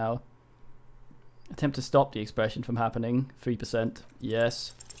know for now. Attempt to stop the expression from happening. 3%.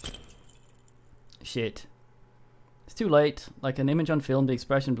 Yes. Shit. It's too late. Like an image on film, the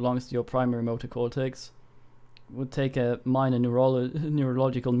expression belongs to your primary motor cortex. Would take a minor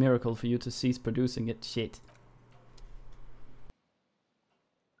neurological miracle for you to cease producing it. Shit.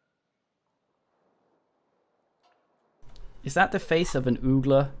 Is that the face of an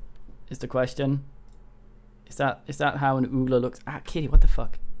oogler? Is the question. Is that how an oogler looks? Ah, kitty, what the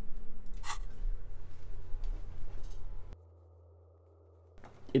fuck?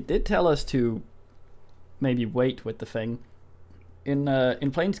 It did tell us to maybe wait with the thing. In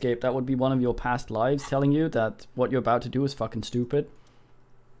Planescape, that would be one of your past lives telling you that what you're about to do is fucking stupid.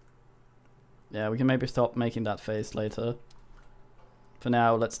 Yeah, we can maybe stop making that face later. For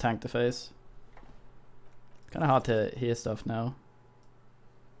now, let's tank the face. Kind of hard to hear stuff now.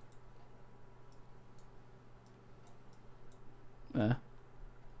 Yeah.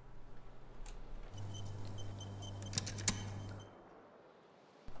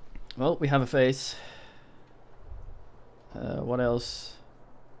 Well, we have a face. What else?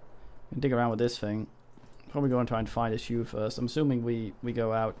 We can dig around with this thing. Probably go and try and find a shoe first. I'm assuming we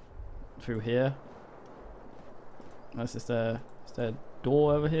go out through here. Is there a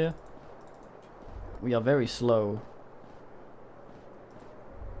door over here? We are very slow.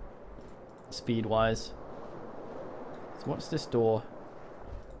 Speed-wise. So what's this door?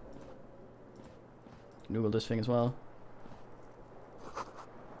 Google this thing as well.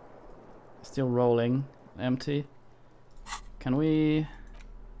 Still rolling. Empty. Can we...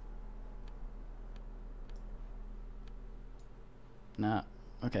 Nah.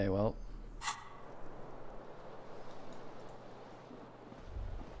 Okay, well.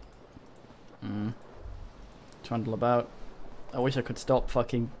 Trundle about. I wish I could stop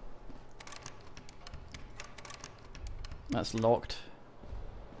fucking... That's locked.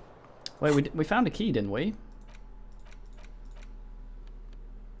 Wait, we found a key, didn't we?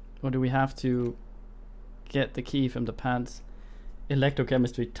 Or do we have to get the key from the pants?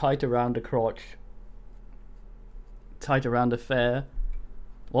 Electrochemistry, tight around the crotch. Tight around the fair.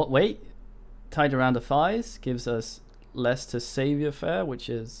 What? Wait. Tight around the thighs gives us less to savior fair, which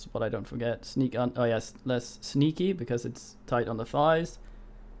is what I don't forget. Sneak on. Oh yes, less sneaky because it's tight on the thighs.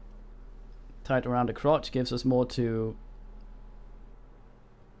 Tight around the crotch gives us more to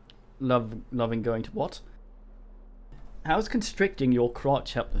loving going to what? How's constricting your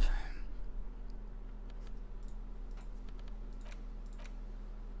crotch help?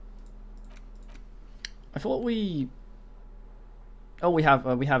 I thought we... Oh, we have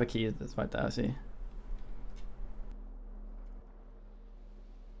a key. That's right there. I see.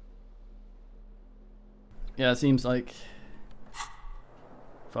 Yeah, it seems like...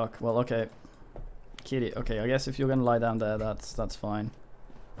 Fuck. Well, okay. Kitty. Okay, I guess if you're gonna lie down there, that's fine.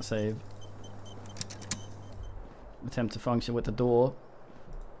 Save. Attempt to function with the door.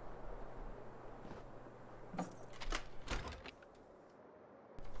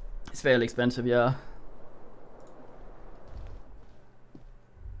 It's fairly expensive, yeah.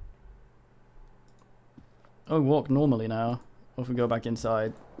 Oh, walk normally now. Or if we go back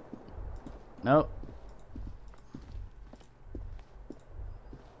inside. No.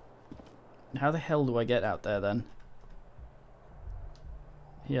 How the hell do I get out there then?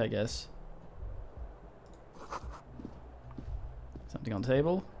 Here, I guess. Something on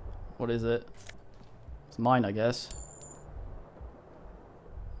table? What is it? It's mine, I guess.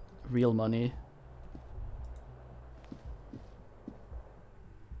 Real money.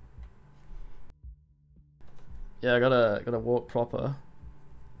 Yeah, I gotta walk proper.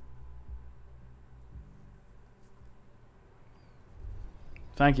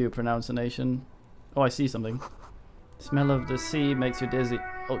 Thank you, pronunciation. Oh, I see something. Smell of the sea makes you dizzy.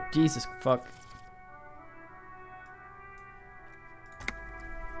 Oh, Jesus fuck.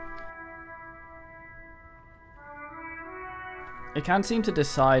 It can't seem to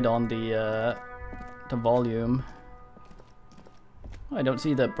decide on the volume. Oh, I don't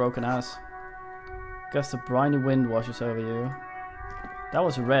see the broken ass. Gust of briny wind washes over you. That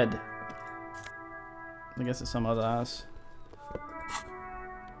was red. I guess it's some other ass.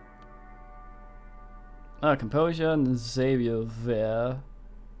 Composure and Xavier there.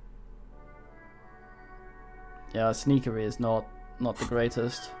 Yeah, sneakery is not the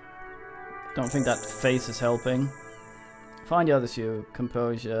greatest. Don't think that face is helping. Find the other shoe.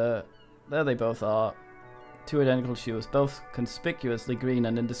 Composure. There they both are. Two identical shoes, both conspicuously green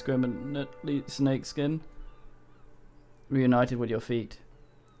and indiscriminately snakeskin. Reunited with your feet.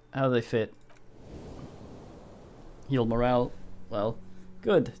 How do they fit? Heal morale. Well,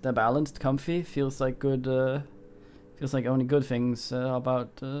 good. They're balanced, comfy. Feels like good. Feels like only good things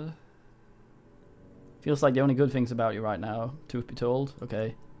about. Feels like the only good things about you right now. Truth be told.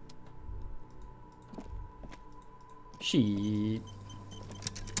 Okay. Sheet.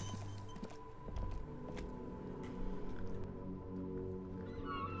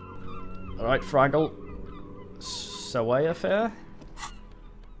 Alright, Fraggle. Sawaya affair?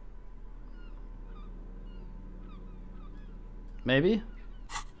 Maybe?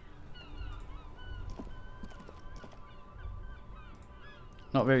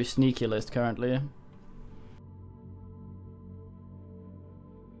 Not very sneaky list currently.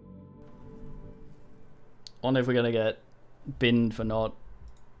 Wonder if we're gonna get binned for not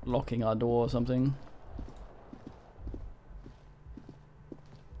locking our door or something.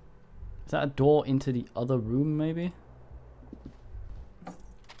 Is that a door into the other room, maybe?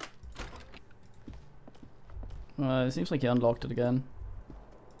 It seems like he unlocked it again.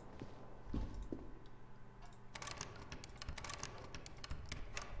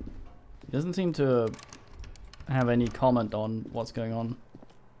 He doesn't seem to have any comment on what's going on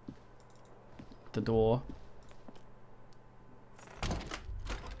at the door.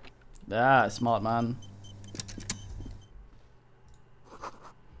 Ah, smart man.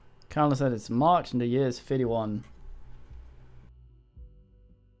 Calendar said it's March and the year is 51.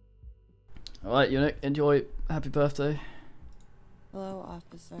 Alright, Eunuch, enjoy. Happy birthday. Hello,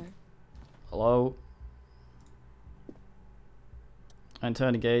 officer. Hello.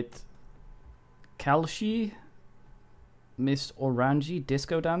 Interrogate Kalshi, Miss Orangi,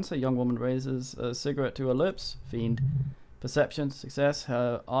 disco dancer. Young woman raises a cigarette to her lips. Fiend. Perception, success.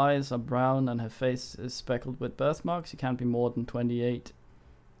 Her eyes are brown and her face is speckled with birthmarks. She can't be more than 28.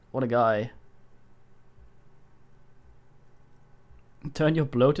 What a guy. Turn your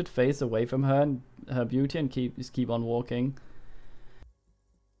bloated face away from her and her beauty and keep on walking.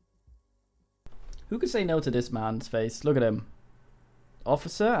 Who could say no to this man's face? Look at him.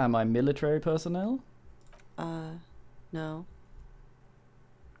 Officer, am I military personnel? No.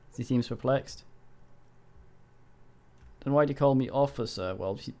 He seems perplexed. Then why do you call me officer?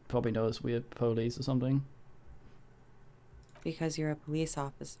 Well, she probably knows we're police or something. Because you're a police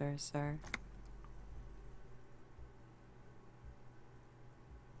officer, sir.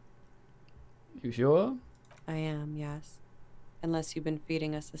 You sure? I am, yes. Unless you've been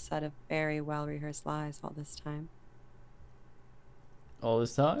feeding us a set of very well-rehearsed lies all this time. All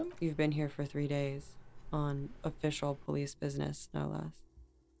this time? You've been here for 3 days. On official police business, no less.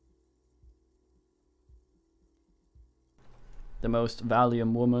 The most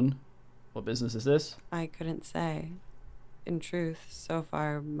Valium woman. What business is this? I couldn't say. In truth, so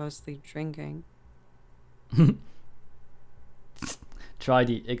far, mostly drinking. Try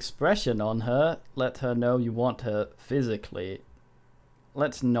the expression on her. Let her know you want her physically.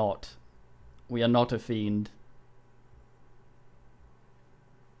 Let's not. We are not a fiend.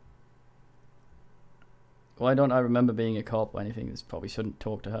 Why don't I remember being a cop or anything? This probably shouldn't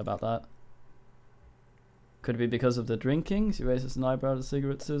talk to her about that. Could it be because of the drinking? She raises an eyebrow as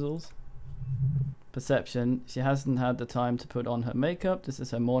cigarette sizzles. Perception. She hasn't had the time to put on her makeup. This is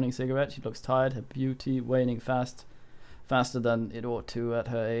her morning cigarette. She looks tired. Her beauty waning faster than it ought to at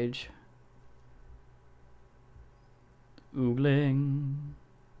her age. Oogling.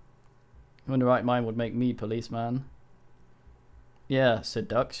 Who in the right mind would make me policeman? Yeah,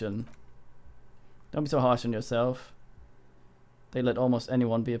 seduction. Don't be so harsh on yourself. They let almost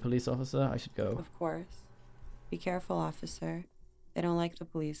anyone be a police officer. I should go. Of course. Be careful, officer. They don't like the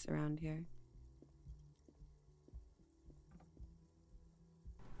police around here.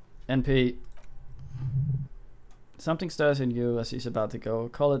 NP. Something stirs in you as he's about to go.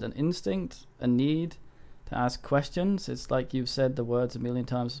 Call it an instinct, a need to ask questions. It's like you've said the words a million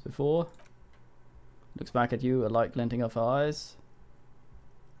times before. Looks back at you, a light glinting off her eyes.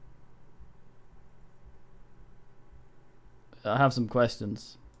 I have some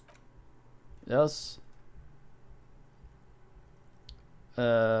questions. Yes.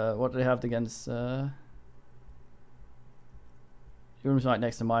 What do they have against? Your room's right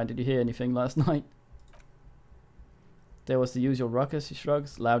next to mine. Did you hear anything last night? There was the usual ruckus, he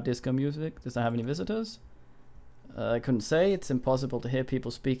shrugs. Loud disco music. Does that have any visitors? I couldn't say. It's impossible to hear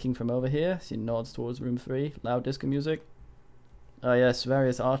people speaking from over here. She nods towards room 3. Loud disco music. Yes,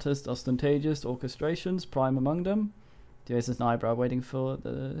 various artists, ostentatious orchestrations, prime among them. He raises an eyebrow, waiting for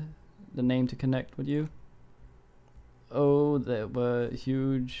the name to connect with you. Oh, they were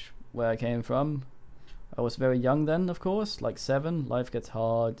huge where I came from. I was very young then, of course, like 7. Life gets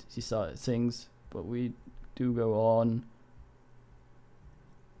hard. She sings, but we do go on.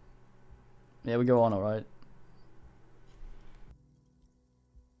 Yeah, we go on, alright.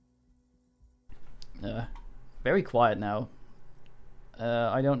 Very quiet now.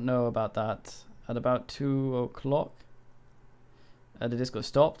 I don't know about that. At about 2 o'clock, the disco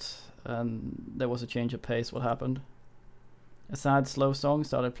stopped, and there was a change of pace. What happened? A sad, slow song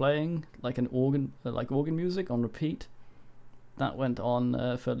started playing, like an organ, like organ music on repeat. That went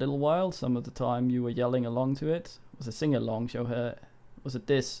on for a little while. Some of the time you were yelling along to it. It was a sing-along, show her. Was it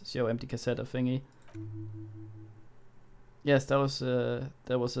this? Show empty cassette thingy. Yes, there was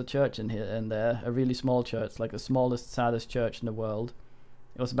a church in there, a really small church, like the smallest, saddest church in the world.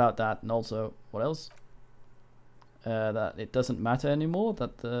 It was about that, and also what else? That it doesn't matter anymore.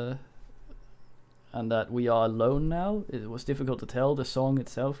 And that we are alone now. It was difficult to tell. The song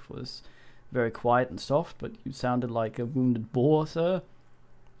itself was very quiet and soft, but you sounded like a wounded boar, sir.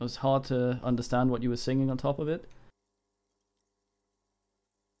 It was hard to understand what you were singing on top of it.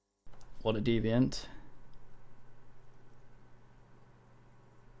 What a deviant.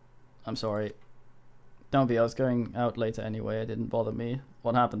 I'm sorry. Don't be, I was going out later anyway, it didn't bother me.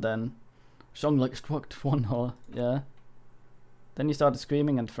 What happened then? Song like struck one hole, yeah. Then you started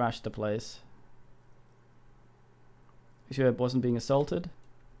screaming and thrashed the place. You sure it wasn't being assaulted?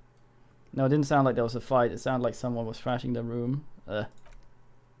 No, it didn't sound like there was a fight, it sounded like someone was thrashing the room. The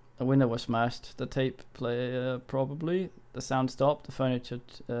window was smashed, the tape player probably. The sound stopped, the furniture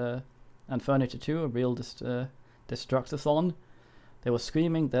and furniture too, a real destructathon. They were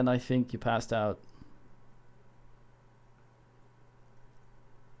screaming, then I think you passed out.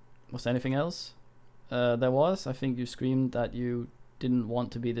 Was there anything else? There was. I think you screamed that you didn't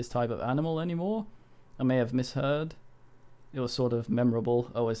want to be this type of animal anymore. I may have misheard. It was sort of memorable.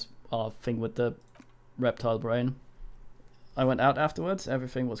 Always our thing with the reptile brain. I went out afterwards.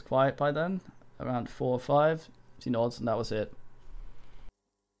 Everything was quiet by then. Around 4 or 5. She nods, and that was it.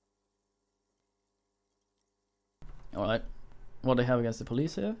 Alright. What do they have against the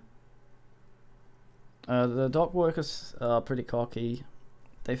police here? The dock workers are pretty cocky.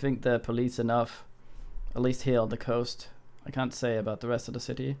 They think they're police enough, at least here on the coast. I can't say about the rest of the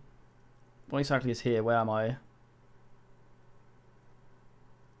city. What exactly is here? Where am I?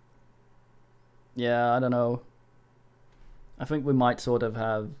 Yeah, I don't know. I think we might sort of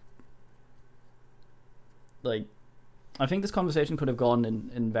have, like, I think this conversation could have gone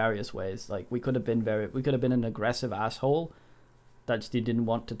in various ways. Like, we could have been an aggressive asshole that just didn't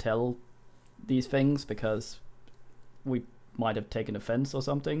want to tell these things because we might have taken offense or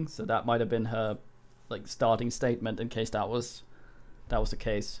something. So that might have been her, like, starting statement in case that was the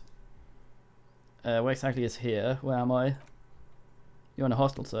case. Where exactly is here? Where am I? You're in a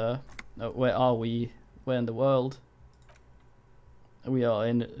hostel, sir. Where are we? Where in the world? We are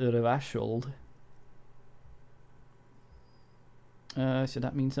in Revashold. Should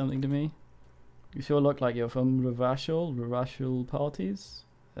that mean something to me? You sure look like you're from Revashol parties.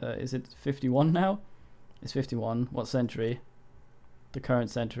 Is it 51 now? It's 51. What century? The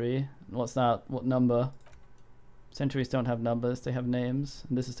current century. What's that? What number? Centuries don't have numbers, they have names.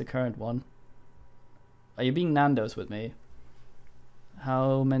 And this is the current one. Are you being Nando's with me?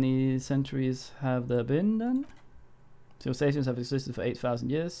 How many centuries have there been then? Civilizations have existed for 8,000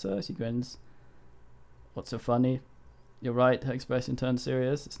 years, sir. She grins. What's so funny? You're right, her expression turned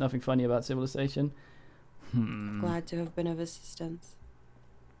serious. It's nothing funny about civilization. Glad to have been of assistance.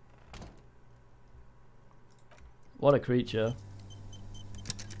 What a creature.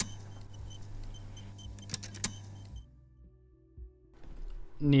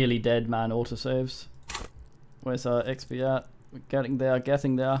 Nearly dead man autosaves. Where's our XP at? We're getting there.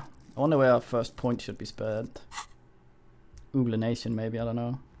 I wonder where our first point should be spent. Ooglanation maybe, I don't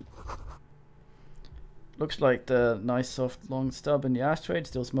know. Looks like the nice soft long stub in the ashtray,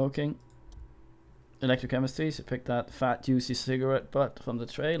 still smoking. Electrochemistry, so pick that fat juicy cigarette butt from the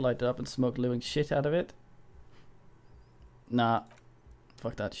tray, light it up and smoke living shit out of it. Nah,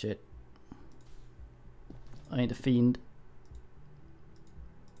 fuck that shit. I ain't a fiend.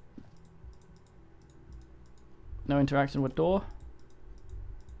 No interaction with door.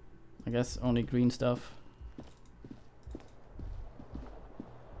 I guess only green stuff.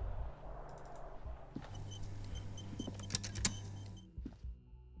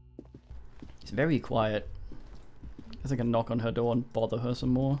 It's very quiet. I guess I can knock on her door and bother her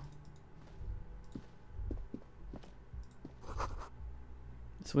some more.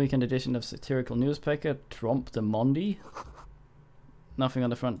 This weekend edition of satirical newspaper, Tromp de Mondi. Nothing on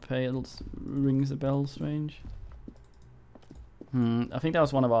the front page rings a bell, strange. I think that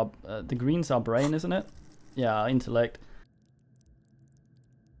was one of our... the green's our brain, isn't it? Yeah, our intellect.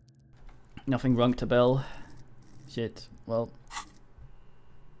 Nothing rung to bell. Shit, well...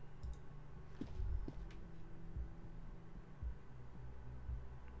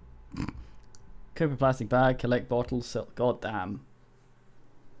 Cooper plastic bag, collect bottles, sell... God damn.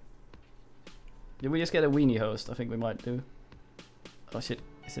 Did we just get a weenie host? I think we might do. Oh shit,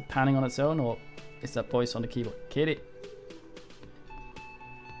 is it panning on its own or is that voice on the keyboard? Kitty!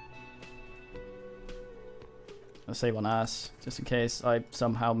 I'll save on ass, just in case I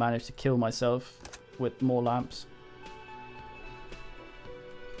somehow manage to kill myself with more lamps.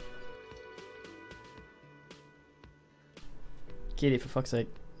 Kitty, for fuck's sake.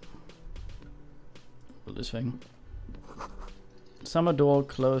 Build this thing. Summer door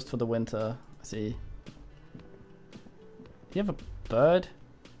closed for the winter. I see. Do you have a bird?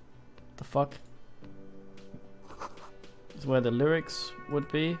 The fuck? This is where the lyrics would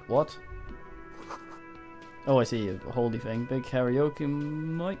be. What? Oh, I see. A holy thing. Big karaoke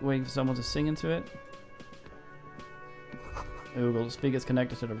mic, waiting for someone to sing into it. Google. The speaker's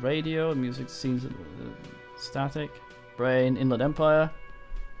connected to the radio. Music seems static. Brain. Inland Empire.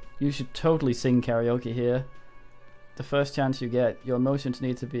 You should totally sing karaoke here. The first chance you get. Your emotions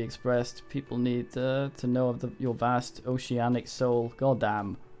need to be expressed. People need to know of your vast oceanic soul. God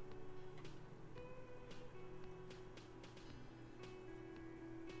damn.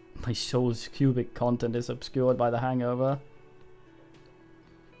 My soul's cubic content is obscured by the hangover.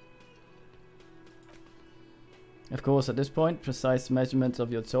 Of course, at this point, precise measurements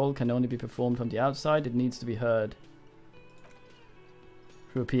of your soul can only be performed from the outside. It needs to be heard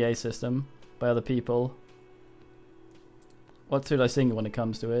through a PA system by other people. What should I sing when it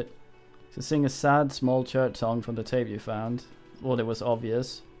comes to it? To sing a sad, small church song from the tape you found. Well, it was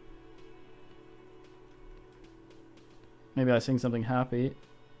obvious. Maybe I sing something happy.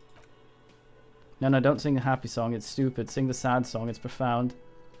 No, don't sing a happy song. It's stupid. Sing the sad song. It's profound.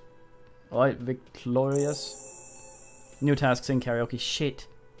 Alright, victorious. New task, sing karaoke. Shit.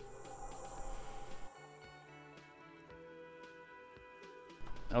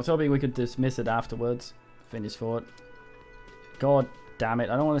 I was hoping we could dismiss it afterwards. Finish for it. God damn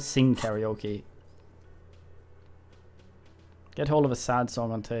it. I don't want to sing karaoke. Get hold of a sad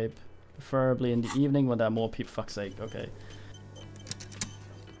song on tape. Preferably in the evening when there are more people. Fuck's sake. Okay.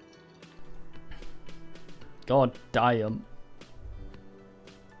 God damn.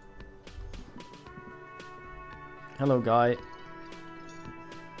 Hello, guy.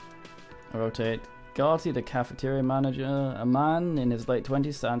 Rotate. Garty, the cafeteria manager. A man in his late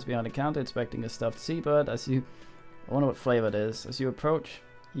 20s stands behind the counter inspecting a stuffed seabird. I wonder what flavor it is. As you approach,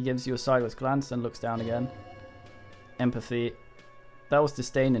 he gives you a sideways glance and looks down again. Empathy. That was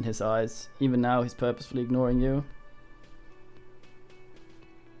disdain in his eyes. Even now, he's purposefully ignoring you.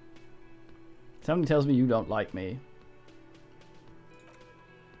 Something tells me you don't like me.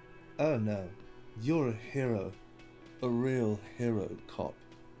 Oh no. You're a hero. A real hero, cop.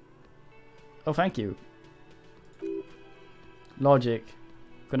 Oh, thank you. Logic.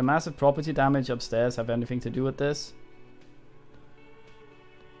 Could a massive property damage upstairs have anything to do with this?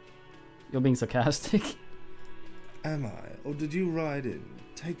 You're being sarcastic. Am I? Or did you ride in,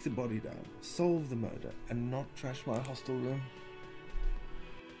 take the body down, solve the murder, and not trash my hostel room?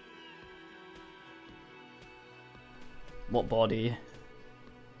 What body?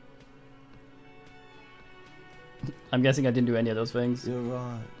 I'm guessing I didn't do any of those things. You're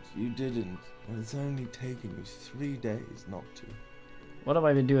right. You didn't. And it's only taken you 3 days not to. What have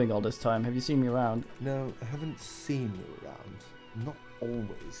I been doing all this time? Have you seen me around? No, I haven't seen you around. I'm not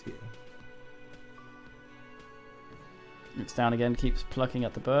always here. Looks down again, keeps plucking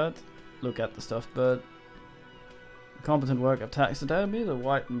at the bird. Look at the stuffed bird. Competent work of taxidermy. The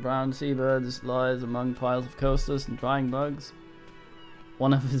white and brown seabird lies among piles of coasters and drying bugs.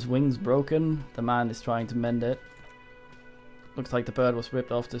 One of his wings broken. The man is trying to mend it. Looks like the bird was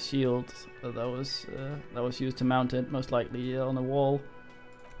ripped off the shield that was used to mount it, most likely on a wall.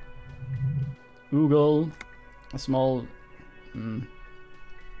 Google. A small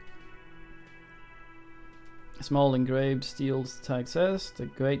engraved steel tag says the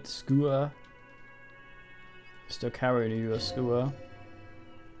great skua. Still carrying you a skua.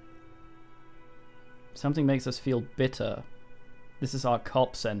 Something makes us feel bitter. This is our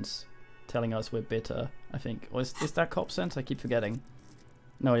cop sense telling us we're bitter, I think. Or is that cop sense? I keep forgetting.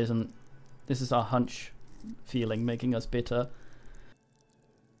 No, it isn't. This is our hunch feeling making us bitter.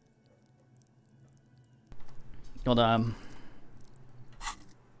 God damn.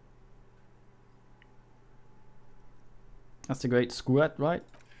 That's the great squirt, right?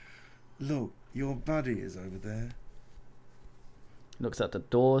 Look, your buddy is over there. Looks at the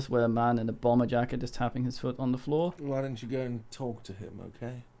doors where a man in a bomber jacket is tapping his foot on the floor. Why don't you go and talk to him,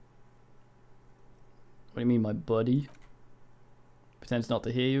 okay? What do you mean, my buddy? Pretends not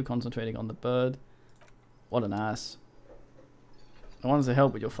to hear you, concentrating on the bird. What an ass. I wanted to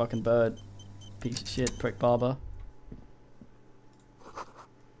help with your fucking bird. Piece of shit, prick barber.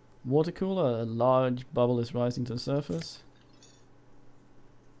 Water cooler, a large bubble is rising to the surface.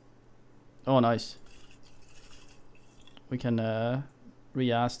 Oh, nice. We can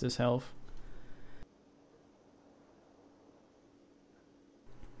re-ask this health.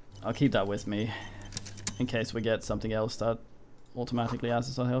 I'll keep that with me in case we get something else that automatically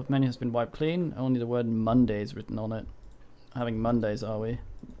asks us our health. Menu has been wiped clean. Only the word Monday is written on it. Having Mondays, are we?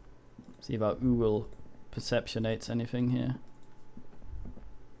 See if our Google perceptionates anything here.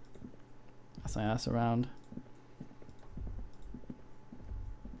 As I ask around.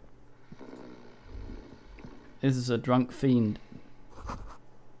 This is a drunk fiend.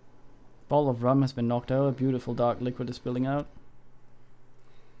 Bottle of rum has been knocked over. Beautiful dark liquid is spilling out.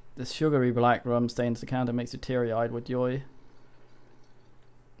 This sugary black rum stains the counter, makes you teary-eyed with joy.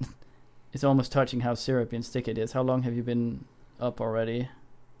 It's almost touching how syrupy and sticky it is. How long have you been up already?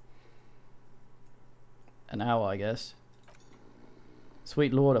 An hour, I guess.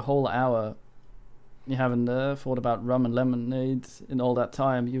 Sweet lord, a whole hour. You haven't thought about rum and lemonades in all that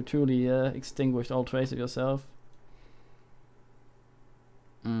time. You truly extinguished all trace of yourself.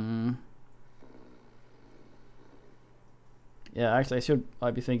 Yeah, actually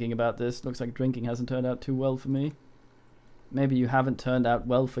I'd be thinking about this. Looks like drinking hasn't turned out too well for me. Maybe you haven't turned out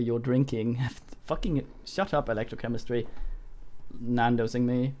well for your drinking. Fucking shut up, electrochemistry. Nandosing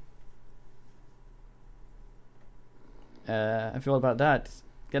me. I feel about that.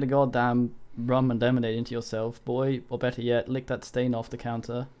 Get a goddamn rum and lemonade into yourself, boy. Or better yet, lick that stain off the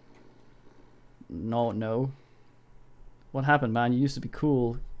counter. No. What happened, man? You used to be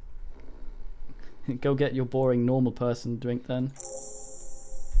cool. Go get your boring normal person drink then.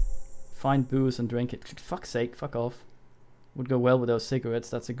 Find booze and drink it. For fuck's sake, fuck off. Would go well with those cigarettes.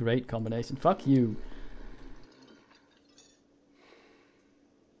 That's a great combination. Fuck you.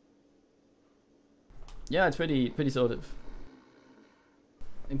 Yeah, it's pretty sort of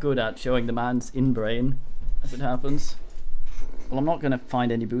good at showing the man's in-brain as it happens. Well, I'm not going to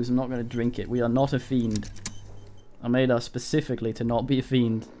find any booze. I'm not going to drink it. We are not a fiend. I made us specifically to not be a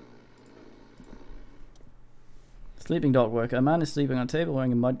fiend. Sleeping dock worker. A man is sleeping on a table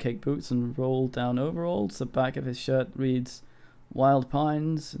wearing mudcake boots and rolled down overalls. The back of his shirt reads Wild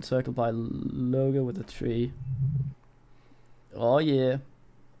Pines, encircled by a logo with a tree. Oh yeah.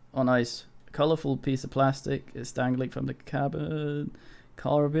 Oh nice. A colourful piece of plastic is dangling from the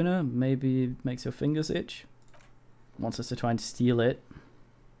carabiner. Maybe it makes your fingers itch. Wants us to try and steal it.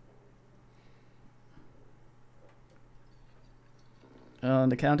 On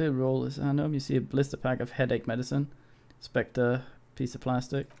the counter, roll his hand home. You see a blister pack of headache medicine. Inspect a piece of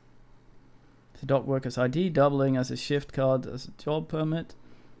plastic. The dock worker's ID, doubling as a shift card as a job permit.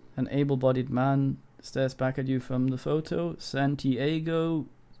 An able-bodied man stares back at you from the photo. Santiago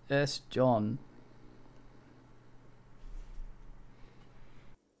S. John.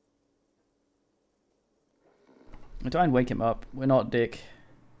 I try and wake him up. We're not dick.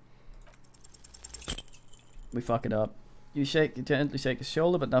 We fuck it up. You gently shake his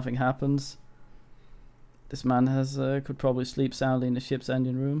shoulder, but nothing happens. This man could probably sleep soundly in the ship's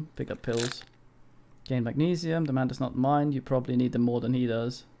engine room. Pick up pills. Gain magnesium. The man does not mind. You probably need them more than he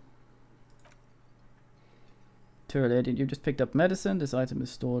does. Too early. You just picked up medicine. This item is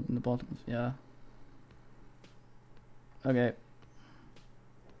stored in the bottom of... Yeah. Okay.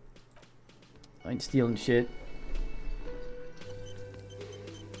 I ain't stealing shit.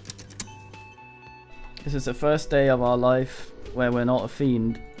 This is the first day of our life where we're not a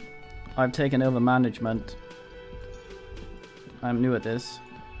fiend. I've taken over management. I'm new at this.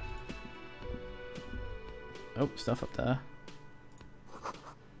 Oh, stuff up there.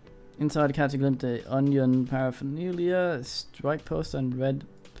 Inside category the onion paraphernalia, strike post and red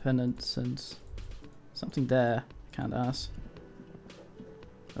penitence. Something there. Can't ask.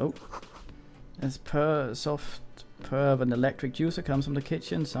 Oh. There's soft purr of an electric juicer comes from the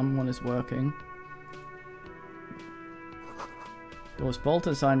kitchen. Someone is working. Doors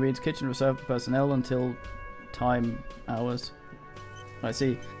bolted, sign reads kitchen reserved for personnel until time hours. I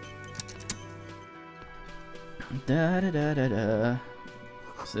see.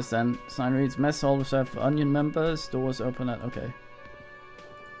 What's this then? Sign reads mess hall reserved for onion members. Doors open at... Okay.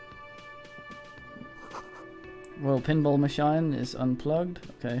 Royal pinball machine is unplugged.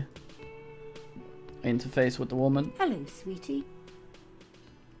 Okay. Interface with the woman. Hello, sweetie.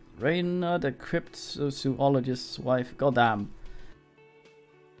 Raina, the cryptozoologist's wife. Goddamn.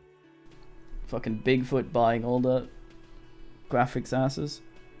 Fucking Bigfoot buying all the graphics asses.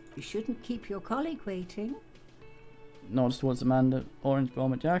 You shouldn't keep your colleague waiting. Nods towards the man in the orange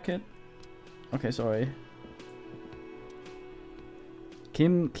bomber jacket. Okay, sorry.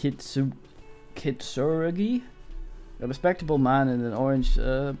 Kim Kitsuragi? A respectable man in an orange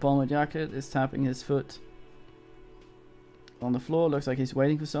bomber jacket is tapping his foot on the floor. Looks like he's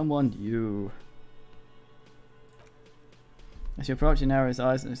waiting for someone. You. As you approach, he narrows his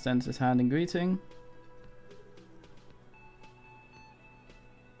eyes and extends his hand in greeting.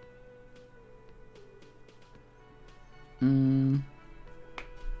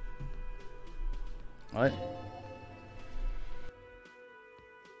 Right.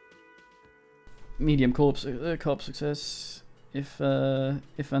 Medium corp success. If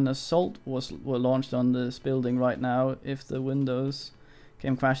an assault were launched on this building right now, if the windows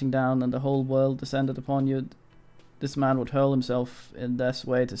came crashing down and the whole world descended upon you, this man would hurl himself in death's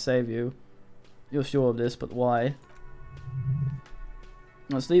way to save you. You're sure of this, but why?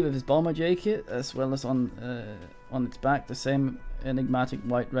 On the sleeve of his bomber jacket, as well as on its back, the same enigmatic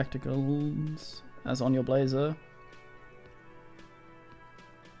white rectangles as on your blazer.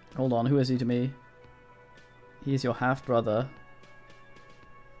 Hold on, who is he to me? He's your half-brother.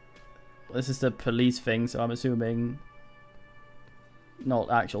 This is the police thing, so I'm assuming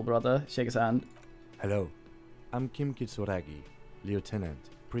not actual brother. Shake his hand. Hello, I'm Kim Kitsuragi, Lieutenant,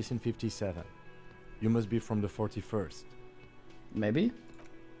 Precinct 57. You must be from the 41st. Maybe?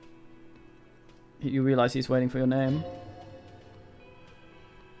 You realize he's waiting for your name.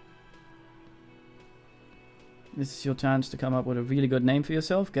 This is your chance to come up with a really good name for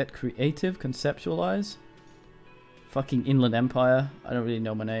yourself. Get creative, conceptualize. Fucking Inland Empire. I don't really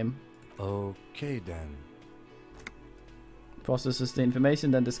know my name. Okay then. Processes the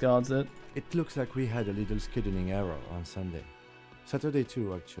information, then discards it. It looks like we had a little scheduling error on Sunday. Saturday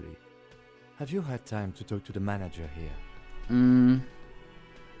too, actually. Have you had time to talk to the manager here? You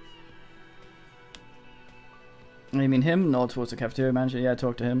mean him? No, towards the cafeteria manager. Yeah,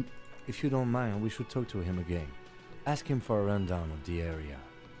 talk to him. If you don't mind, we should talk to him again. Ask him for a rundown of the area.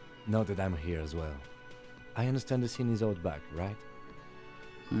 Now that I'm here as well. I understand the scene is out back, right?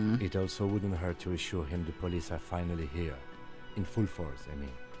 It also wouldn't hurt to assure him the police are finally here. In full force, I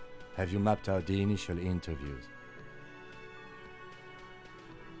mean. Have you mapped out the initial interviews?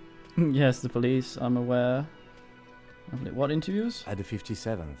 Yes, the police, I'm aware. What interviews? At the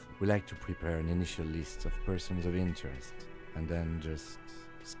 57th, we like to prepare an initial list of persons of interest, and then just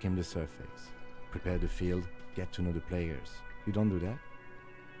skim the surface. Prepare the field, get to know the players. You don't do that?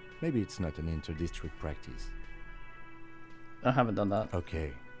 Maybe it's not an inter-district practice. I haven't done that.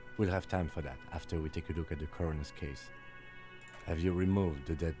 Okay, we'll have time for that after we take a look at the coroner's case. Have you removed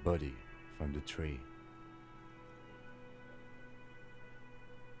the dead body from the tree?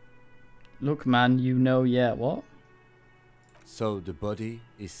 Look, man, you know, yeah, what? So the body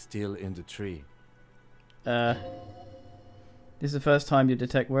is still in the tree? This is the first time you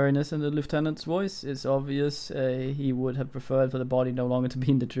detect wariness in the lieutenant's voice. It's obvious he would have preferred for the body no longer to be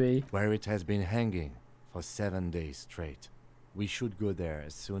in the tree. Where it has been hanging for 7 days straight. We should go there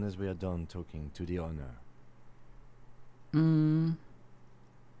as soon as we are done talking to the owner. I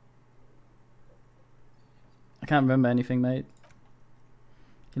can't remember anything, mate.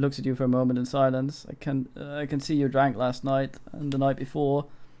 He looks at you for a moment in silence. I can see you drank last night and the night before,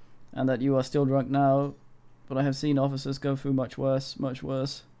 and that you are still drunk now. But I have seen officers go through much worse, much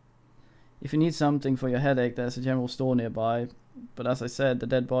worse. If you need something for your headache, there's a general store nearby. But as I said, the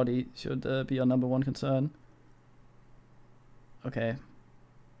dead body should be our #1 concern. Okay.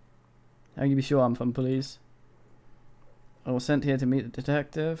 How can you be sure I'm from police? I was sent here to meet the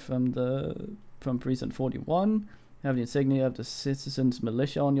detective from Precinct 41. You have the insignia of the Citizens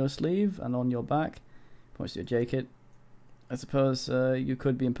Militia on your sleeve and on your back. Points to your jacket. I suppose you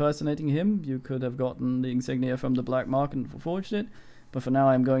could be impersonating him. You could have gotten the insignia from the black market and forged it. But for now,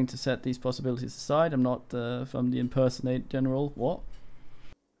 I'm going to set these possibilities aside. I'm not from the impersonate general. What?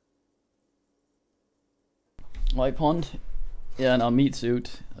 White Pond? Yeah, and our meat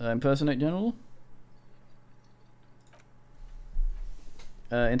suit. Impersonate general?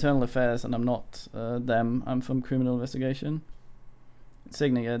 Internal affairs, and I'm not them. I'm from criminal investigation.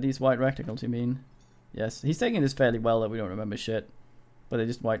 Insignia, these white rectangles, you mean? Yes, he's taking this fairly well that we don't remember shit. But they're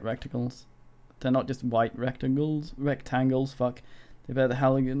just white rectangles. They're not just white rectangles, fuck. They bear the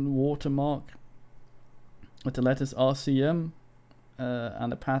Halligan watermark with the letters RCM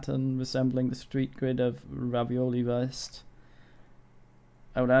and a pattern resembling the street grid of Ravioli West.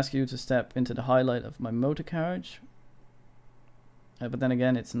 I would ask you to step into the highlight of my motor carriage. But then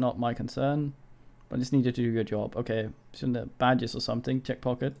again, it's not my concern. But I just need you to do your job. Okay, shouldn't there badges or something? Check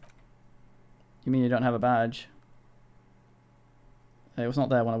pocket. You mean you don't have a badge? It was not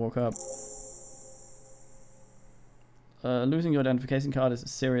there when I woke up. Losing your identification card is a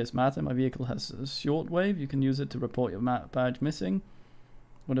serious matter. My vehicle has a shortwave. You can use it to report your badge missing.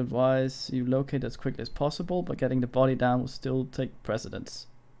 Would advise you locate as quickly as possible, but getting the body down will still take precedence.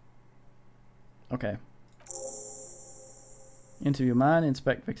 Okay. Interview man,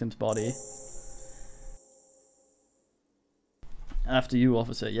 inspect victim's body. After you,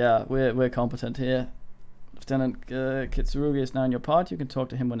 officer. Yeah, we're competent here. Lieutenant Kitsurugi is now in your part. You can talk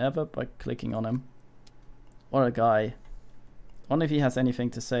to him whenever by clicking on him. What a guy. Wonder if he has anything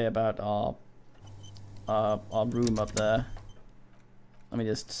to say about our room up there. Let me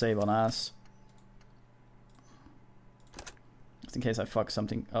just save on ass. Just in case I fuck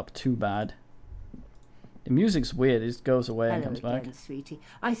something up too bad. The music's weird, it just goes away and Hello comes back. again, sweetie.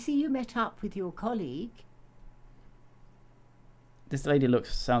 I see you met up with your colleague. This lady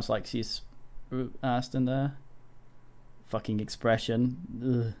sounds like she's asked in there. Fucking expression.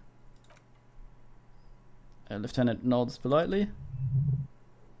 Ugh. Lieutenant nods politely.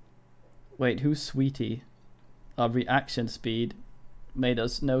 Wait, who's Sweetie? Our reaction speed made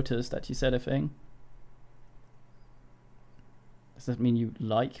us notice that she said a thing. Does that mean you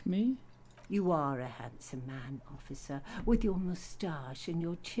like me? You are a handsome man, officer, with your moustache and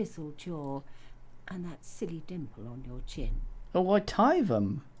your chiseled jaw, and that silly dimple on your chin. Oh, why tie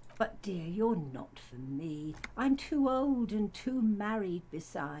them? But dear, you're not for me. I'm too old and too married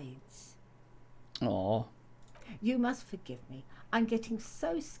besides. Aw. You must forgive me. I'm getting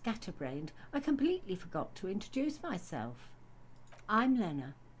so scatterbrained, I completely forgot to introduce myself. I'm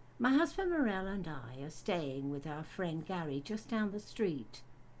Lena. My husband Morel and I are staying with our friend Gary just down the street,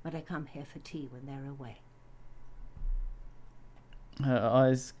 but I come here for tea when they're away. Her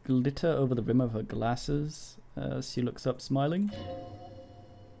eyes glitter over the rim of her glasses as she looks up smiling.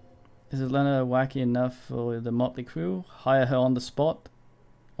 Is Lena wacky enough for the motley crew? Hire her on the spot?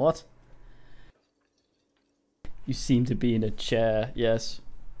 What? You seem to be in a chair, yes.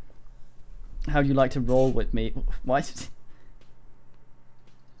 How'd you like to roll with me? Why? I don't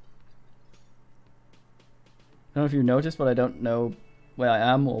know if you noticed, but I don't know where I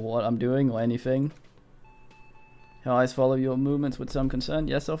am or what I'm doing or anything. Her eyes follow your movements with some concern.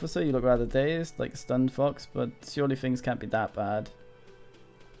 Yes, officer, you look rather dazed, like a stunned fox, but surely things can't be that bad.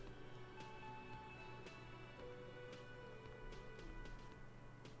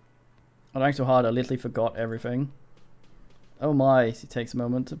 I drank so hard I literally forgot everything. Oh my, she takes a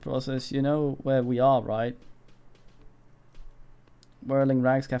moment to process. You know where we are, right? Whirling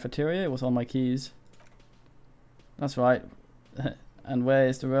Rags Cafeteria, it was on my keys. That's right. And where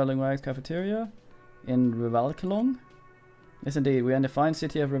is the Whirling Rags Cafeteria? In Rivalcalon? Yes indeed, we are in the fine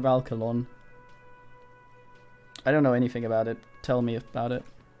city of Rivalcalon. I don't know anything about it. Tell me about it.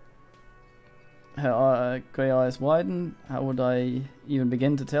 Her grey eyes widen. How would I even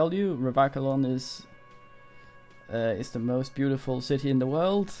begin to tell you? Rivalcalon is the most beautiful city in the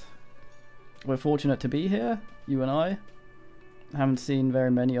world. We're fortunate to be here, you and I. Haven't seen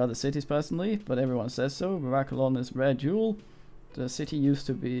very many other cities personally, but everyone says so. Rivalcalon is a rare jewel. The city used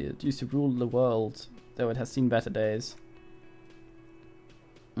to rule the world, though it has seen better days.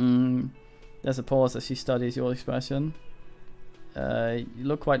 There's a pause as she studies your expression. You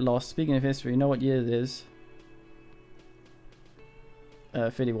look quite lost. Speaking of history, you know what year it is?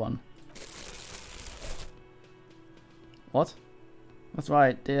 51. What? That's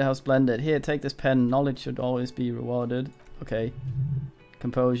right, dear, how splendid. Here, take this pen. Knowledge should always be rewarded. Okay.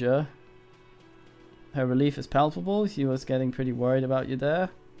 Composure. Her relief is palpable. She was getting pretty worried about you there.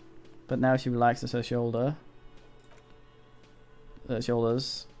 But now she relaxes her shoulders.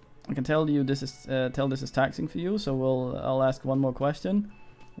 I can tell you this is taxing for you, so I'll ask one more question.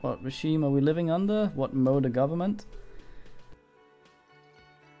 What regime are we living under? What mode of government?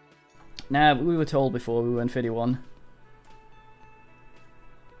 Nah, we were told before we were in 51.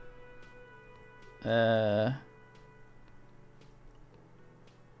 I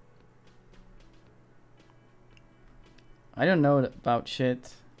don't know about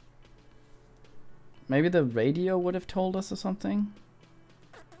shit. Maybe the radio would have told us or something?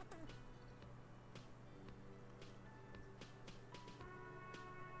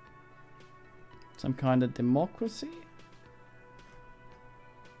 Some kind of democracy?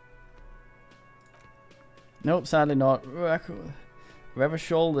 Nope, sadly not.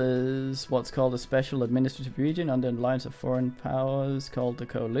 Revachol is what's called a special administrative region under an alliance of foreign powers called the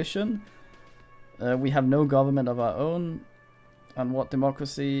Coalition. We have no government of our own, and what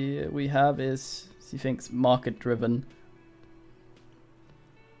democracy we have is, she thinks, market-driven.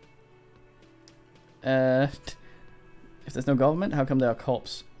 If there's no government, how come there are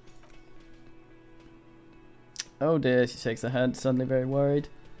cops? Oh dear, she shakes her head, suddenly very worried.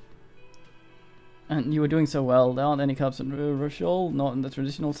 And you were doing so well. There aren't any cops in Revachol, not in the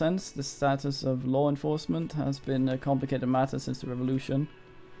traditional sense. The status of law enforcement has been a complicated matter since the revolution.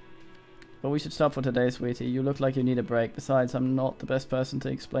 But we should stop for today, sweetie. You look like you need a break. Besides, I'm not the best person to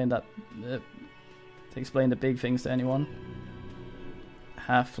explain that, to explain the big things to anyone.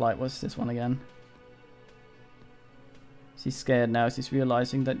 Half-Flight was this one again. She's scared now. She's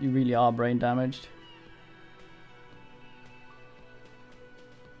realizing that you really are brain damaged.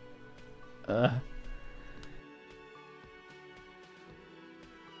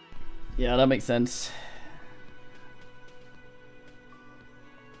 Yeah, that makes sense.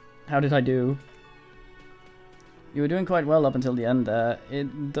 How did I do? You were doing quite well up until the end there.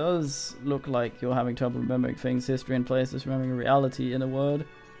 It does look like you're having trouble remembering things, history and places, remembering reality in a word.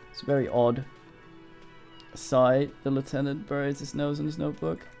 It's very odd. Sigh, the lieutenant buries his nose in his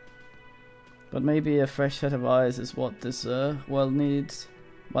notebook. But maybe a fresh set of eyes is what this world needs.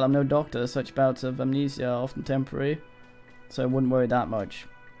 While I'm no doctor, such bouts of amnesia are often temporary, so I wouldn't worry that much.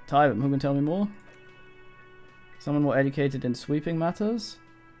 Tyrum, who can tell me more? Someone more educated in sweeping matters?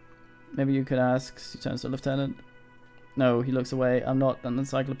 Maybe you could ask. She turns to the lieutenant. No, he looks away. I'm not an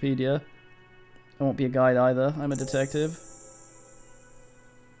encyclopedia. I won't be a guide either. I'm a detective.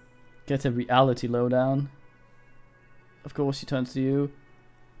 Get a reality lowdown. Of course, she turns to you.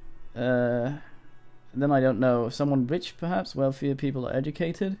 Then I don't know. Someone rich, perhaps? Wealthier people are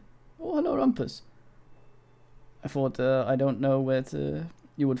educated? Oh, hello, Rumpus. I thought, I don't know where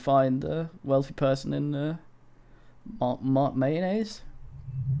you would find a wealthy person in mayonnaise.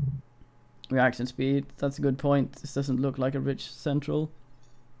 Reaction speed. That's a good point. This doesn't look like a rich central.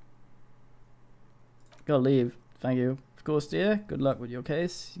 Gotta leave. Thank you. Of course, dear. Good luck with your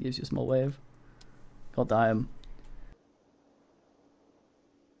case. He gives you a small wave. God damn.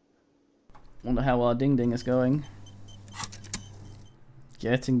 Wonder how our ding ding is going.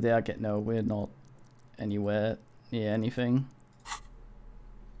 Getting there. No, we're not anywhere near anything.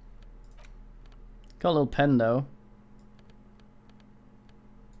 Got a little pen though.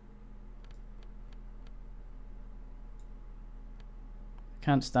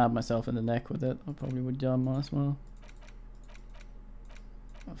 Can't stab myself in the neck with it. I probably would jump as well.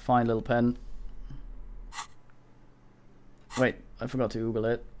 A fine little pen. Wait, I forgot to Google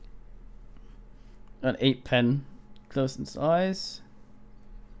it. An 8 pen. Close its eyes.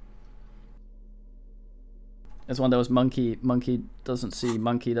 It's one of those monkey doesn't see,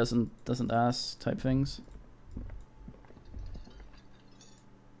 monkey doesn't ask type things.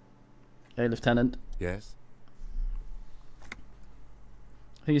 Hey, Lieutenant. Yes?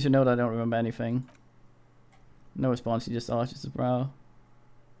 I think you should know that I don't remember anything. No response, he just arches his brow.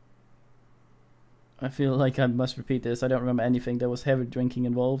 I feel like I must repeat this. I don't remember anything. There was heavy drinking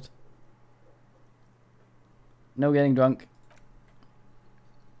involved. No getting drunk.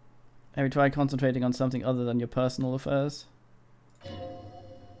 Have you tried concentrating on something other than your personal affairs?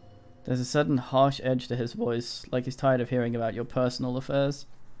 There's a sudden harsh edge to his voice, like he's tired of hearing about your personal affairs.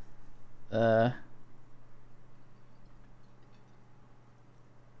 I'm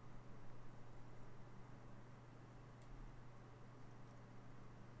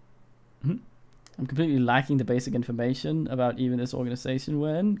completely lacking the basic information about even this organization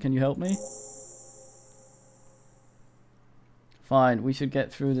we're in. Can you help me? Fine, we should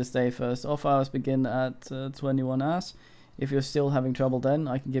get through this day first. Off hours begin at 21 hours. If you're still having trouble then,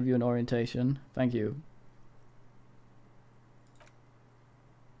 I can give you an orientation. Thank you.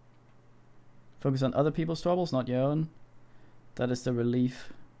 Focus on other people's troubles, not your own. That is the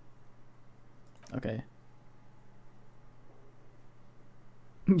relief. Okay.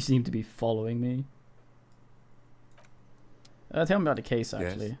 You seem to be following me. Tell me about the case,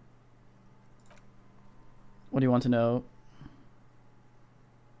 actually. Yes. What do you want to know?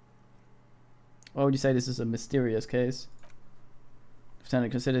 Why would you say this is a mysterious case?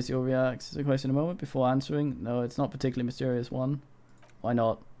 Lieutenant considers your reacts as a question a moment before answering. No, it's not a particularly mysterious one. Why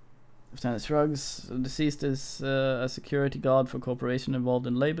not? Lieutenant shrugs. The deceased is a security guard for a corporation involved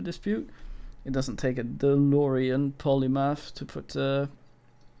in labor dispute. It doesn't take a DeLorean polymath to put the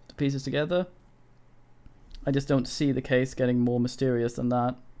pieces together. I just don't see the case getting more mysterious than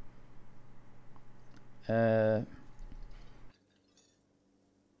that.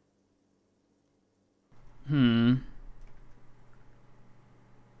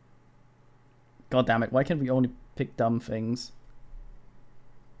 God damn it, why can't we only pick dumb things?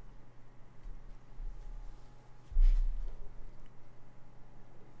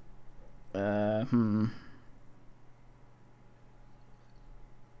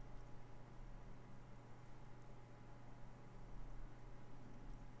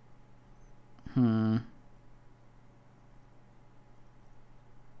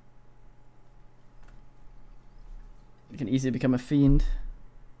 You can easily become a fiend.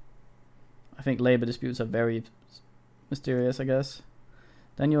 I think labor disputes are very mysterious, I guess.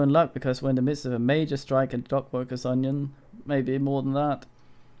 Then you're in luck because we're in the midst of a major strike at Dockworkers Onion. Maybe more than that.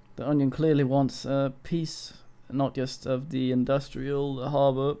 The Onion clearly wants peace, not just of the industrial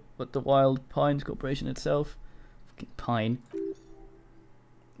harbour, but the Wild Pines Corporation itself. Fucking pine.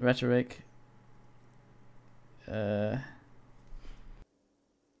 Rhetoric.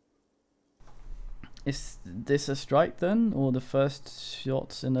 Is this a strike then, or the first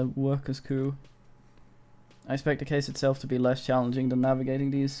shots in a workers' coup? I expect the case itself to be less challenging than navigating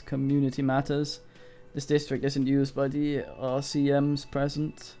these community matters. This district isn't used by the RCM's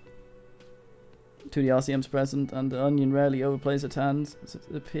present. To the RCM's present, and the Onion rarely overplays its hands, as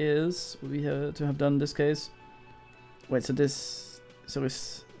it appears we have to have done in this case. Wait, so is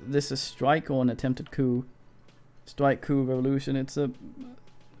this a strike or an attempted coup? Strike, coup, revolution. It's a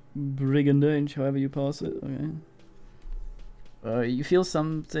brigandage, however you pass it. Okay. You feel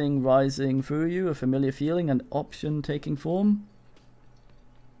something rising through you, a familiar feeling, an option taking form.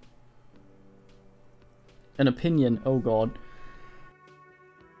 An opinion. Oh god.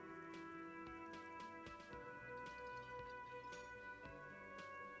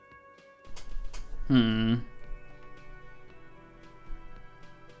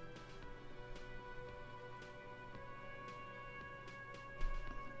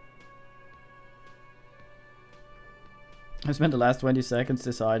 I spent the last 20 seconds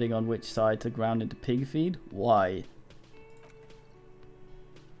deciding on which side to ground into pig feed. Why?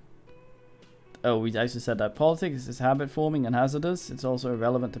 Oh, we actually said that politics is habit forming and hazardous. It's also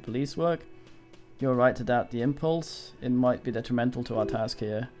irrelevant to police work. You're right to doubt the impulse. It might be detrimental to our task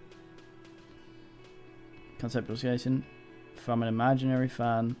here. Conceptualization from an imaginary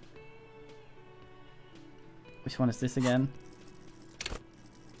fan. Which one is this again?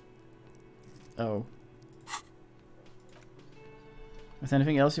 Oh. Is there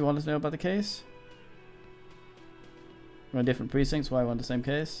anything else you want to know about the case? We're in different precincts, why we want the same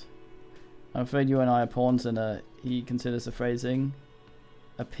case? I'm afraid you and I are pawns in a, he considers the phrasing,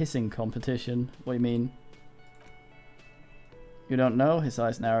 a pissing competition. What do you mean? You don't know? His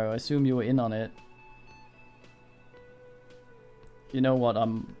eyes narrow. I assume you were in on it. You know what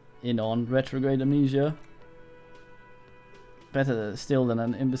I'm in on? Retrograde amnesia. Better still than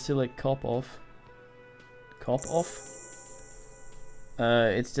an imbecilic cop-off. Cop-off?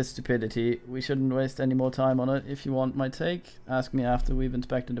 It's just stupidity. We shouldn't waste any more time on it. If you want my take, ask me after we've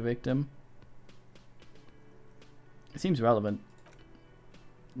inspected the victim. It seems relevant.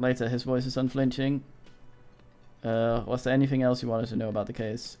 Later, his voice is unflinching. Was there anything else you wanted to know about the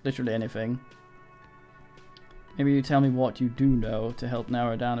case? Literally anything. Maybe you tell me what you do know to help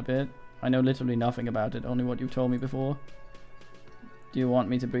narrow it down a bit. I know literally nothing about it, only what you've told me before. Do you want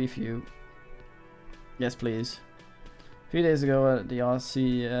me to brief you? Yes, please. A few days ago, the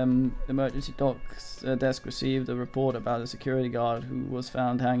RCM emergency docs desk received a report about a security guard who was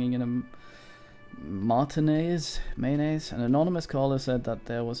found hanging in a mayonnaise. An anonymous caller said that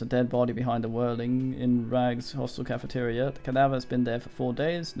there was a dead body behind the whirling in rags hostel cafeteria. The cadaver has been there for 4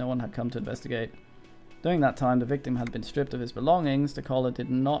 days. No one had come to investigate. During that time, the victim had been stripped of his belongings. The caller did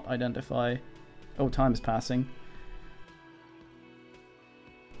not identify. Oh, time is passing.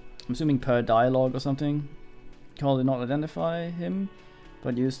 I'm assuming per dialogue or something. Caller did not identify him,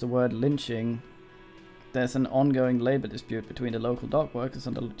 but used the word lynching. There's an ongoing labor dispute between the local dock workers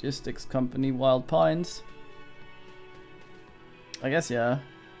and the logistics company Wild Pines. I guess, yeah.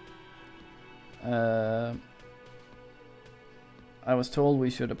 I was told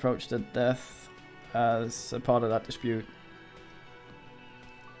we should approach the death as a part of that dispute.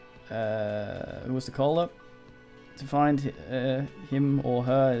 Who was the caller? To find him or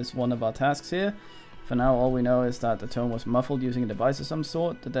her is one of our tasks here. For now, all we know is that the tone was muffled using a device of some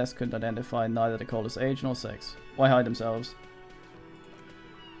sort. The desk could identify neither the caller's age nor sex. Why hide themselves?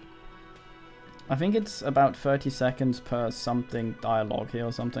 I think it's about 30 seconds per something dialogue here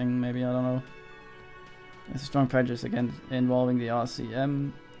or something, maybe, I don't know. There's a strong prejudice against involving the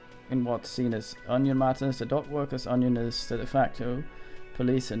RCM in what's seen as onion matters. The dock workers' onion is the de facto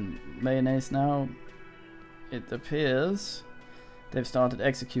police in mayonnaise now. It appears they've started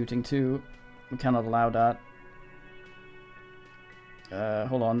executing too. We cannot allow that.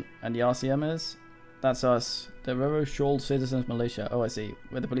 Hold on. And the RCM is? That's us. The Roro Shoal Citizens Militia. Oh, I see.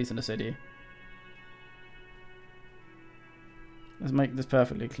 We're the police in the city. Let's make this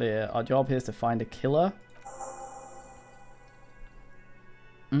perfectly clear. Our job here is to find a killer.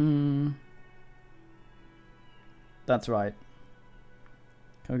 That's right.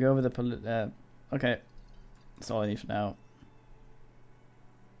 Can we go over the okay. That's all I need for now.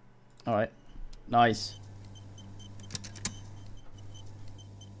 Alright. Nice.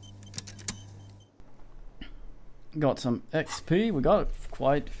 Got some XP. We got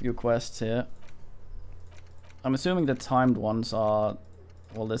quite a few quests here. I'm assuming the timed ones are...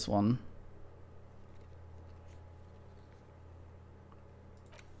 well, this one.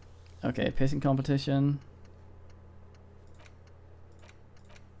 Okay, pacing competition.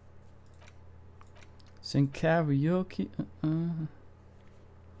 Sing karaoke.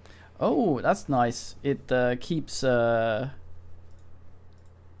 Oh, that's nice. It keeps tabs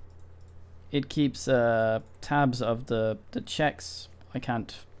of the checks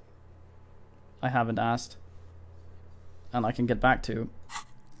I haven't asked, and I can get back to.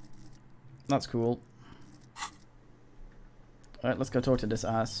 That's cool. Alright, let's go talk to this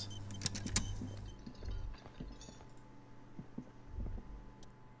ass.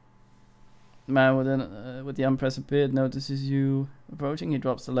 Man with the unpresent beard notices you approaching. He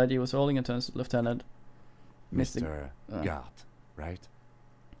drops the letter he was holding and turns to the lieutenant. Mr. Gart, right?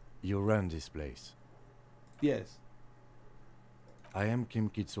 You run this place. Yes. I am Kim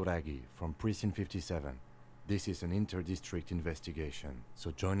Kitsuragi from Precinct 57. This is an inter-district investigation,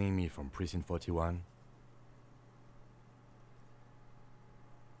 so joining me from Precinct 41...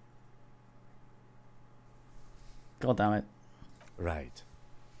 God damn it. Right.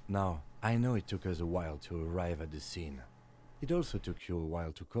 Now, I know it took us a while to arrive at the scene. It also took you a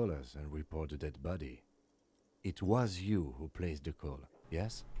while to call us and report the dead body. It was you who placed the call,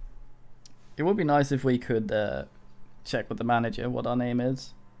 yes? It would be nice if we could check with the manager what our name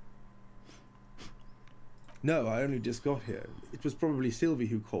is. No, I only just got here. It was probably Sylvie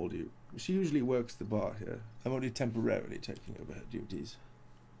who called you. She usually works the bar here. I'm only temporarily taking over her duties.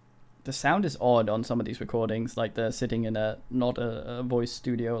 The sound is odd on some of these recordings, like they're sitting in not a voice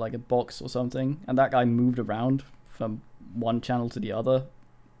studio, like a box or something, and that guy moved around from one channel to the other,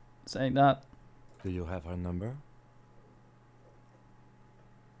 saying that. Do you have her number?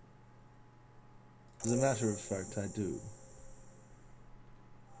 As a matter of fact, I do.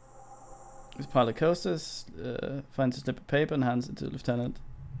 This pilot coasters finds a slip of paper and hands it to the lieutenant.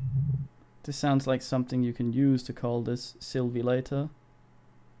 This sounds like something you can use to call this Sylvie later.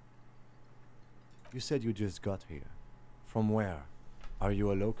 You said you just got here. From where? Are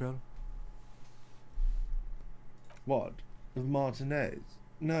you a local? What? Of Martinez?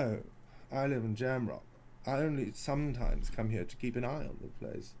 No, I live in Jamrock. I only sometimes come here to keep an eye on the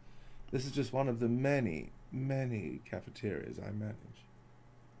place. This is just one of the many, many cafeterias I manage.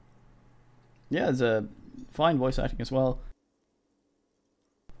 Yeah, it's a fine voice acting as well.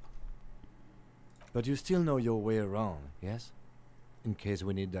 But you still know your way around, yes? In case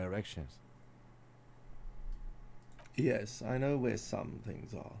we need directions. Yes, I know where some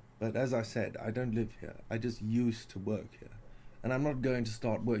things are. But as I said, I don't live here. I just used to work here. And I'm not going to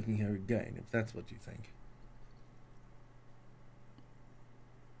start working here again, if that's what you think.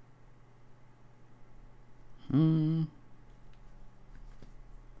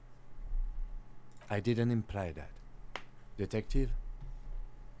 I didn't imply that. Detective?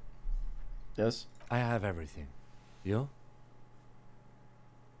 Yes. I have everything. You?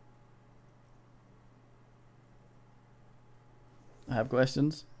 I have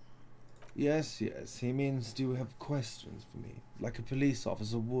questions. Yes, yes. He means, do you have questions for me? Like a police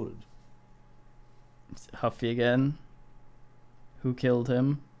officer would. Huffy again. Who killed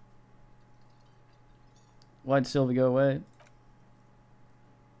him? Why'd Sylvie go away?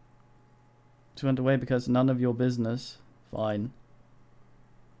 She went away because none of your business. Fine.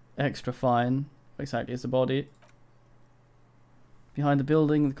 Extra fine. Exactly as the body. Behind the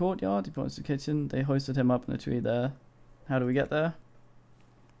building, the courtyard, he points to the kitchen. They hoisted him up in a tree there. How do we get there?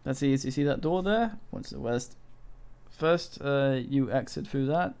 That's easy. You see that door there? Points to the west. First, you exit through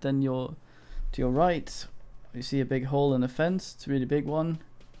that. Then you're to your right. You see a big hole in the fence. It's a really big one.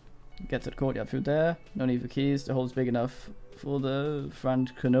 Get to the courtyard through there. No need for keys. The hole's big enough for the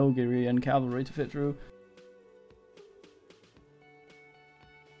Franconogiri and cavalry to fit through.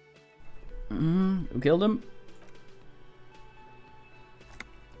 Who killed him?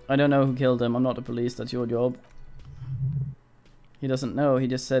 I don't know who killed him. I'm not the police. That's your job. He doesn't know. He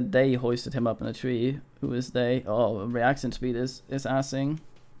just said they hoisted him up in a tree. Who is they? Oh, reaction speed is assing.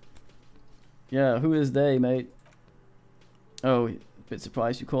 Yeah, who is they, mate? Oh, a bit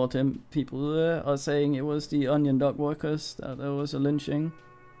surprised you caught him. People are saying it was the onion dock workers, that there was a lynching.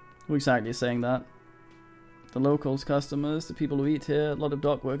 Who exactly is saying that? The locals, customers, the people who eat here. A lot of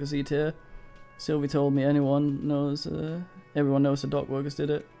dock workers eat here. Sylvie told me everyone knows the dock workers did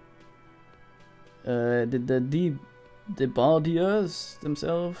it. Did the Debardiers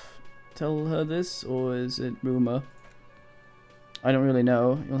themselves tell her this, or is it rumor? I don't really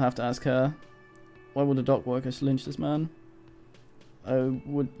know. You'll have to ask her. Why would the dock workers lynch this man? I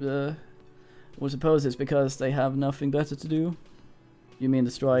would suppose it's because they have nothing better to do. You mean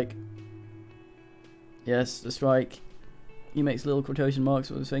the strike? Yes, the strike. He makes little quotation marks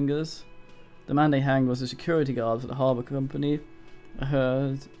with his fingers. The man they hanged was a security guard for the harbour company.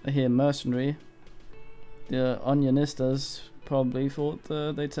 I hear mercenary. The Onionistas probably thought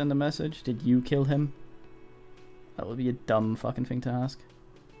they'd send a message. Did you kill him? That would be a dumb fucking thing to ask.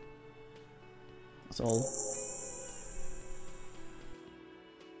 That's all.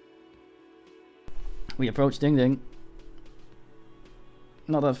 We approach Ding Ding.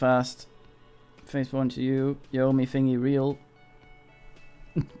 Not that fast. Face point to you. You owe me thingy real.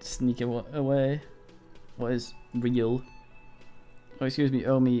 Sneak away. What is real? Oh, excuse me,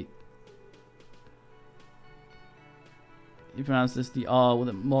 owe me. You pronounce this the R with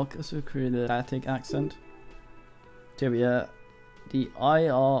a mock Socratic accent. Trivia. The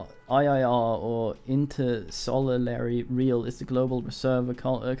IIR or intersolary real is the global reserve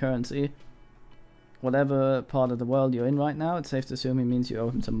currency. Whatever part of the world you're in right now, it's safe to assume it means you owe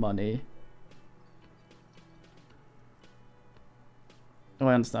him some money. Oh,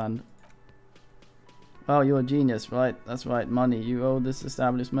 I understand. Wow, you're a genius, right? That's right, money. You owe this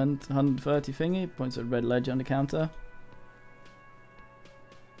establishment 130 thingy. Points at red ledger on the counter.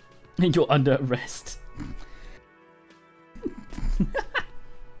 You're under arrest.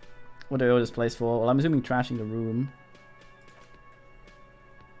 What do I owe this place for? Well, I'm assuming trashing the room.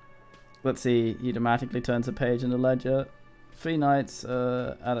 Let's see, he dramatically turns a page in the ledger. 3 nights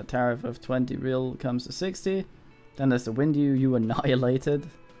at a tariff of 20 real comes to 60. Then there's the window you annihilated.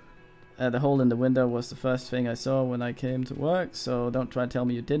 The hole in the window was the first thing I saw when I came to work, so don't try to tell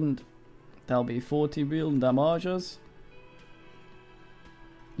me you didn't. That'll be 40 real damages.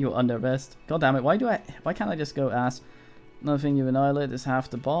 You're under arrest. God damn it, why can't I just go ask? Another thing you annihilate is half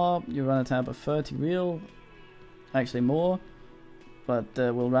the bar. You run a tab of 30 real. Actually more. But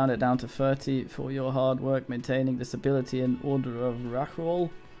we'll round it down to 30 for your hard work maintaining the stability and order of Rachel.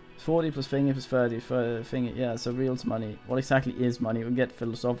 40 plus thingy plus 30 for thingy. Yeah, so real's money. What exactly is money? We'll get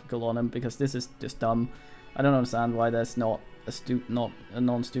philosophical on him because this is just dumb. I don't understand why that's not a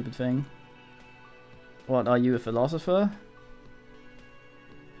non-stupid thing. What, are you a philosopher?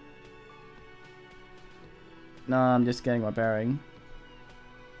 No, I'm just getting my bearing.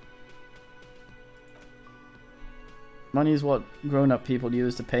 Money is what grown-up people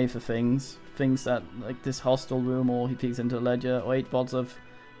use to pay for things. Things that, like this hostel room, or he peeks into a ledger, or 8 bottles of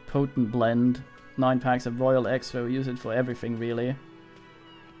potent blend, 9 packs of Royal Extra. We use it for everything, really.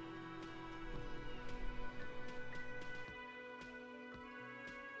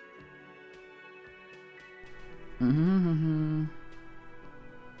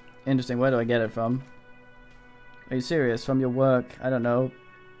 Interesting, where do I get it from? Are you serious? From your work? I don't know.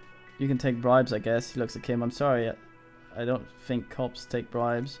 You can take bribes, I guess. He looks at Kim. I'm sorry. I don't think cops take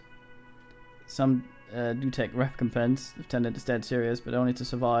bribes. Some do take recompense. Lieutenant is dead serious, but only to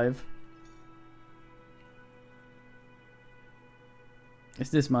survive. Is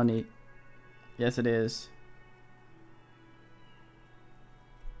this money? Yes, it is.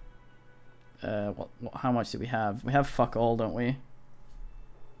 How much do we have? We have fuck all, don't we?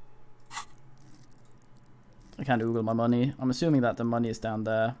 I can't Google my money. I'm assuming that the money is down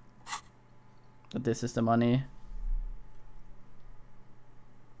there. That this is the money.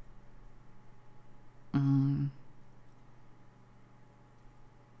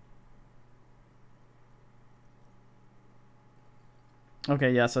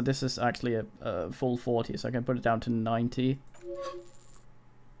 Okay, yeah, so this is actually a full 40, so I can put it down to 90.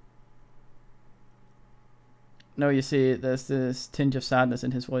 No, you see, there's this tinge of sadness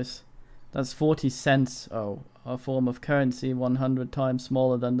in his voice. That's 40 cents. Oh, a form of currency 100 times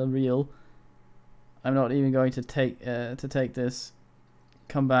smaller than the real. I'm not even going to take this.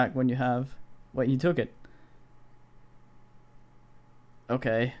 Come back when you have. Wait, you took it.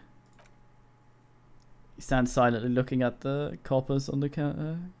 Okay. He stands silently looking at the coppers on the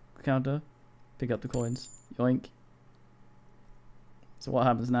counter. Pick up the coins. Yoink. So what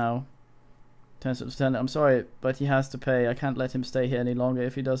happens now? Turns to the lieutenant. I'm sorry, but he has to pay. I can't let him stay here any longer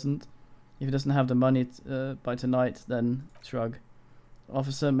if he doesn't. If he doesn't have the money by tonight, then shrug.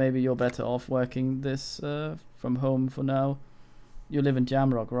 Officer, maybe you're better off working this from home for now. You live in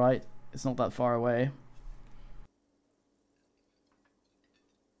Jamrock, right? It's not that far away.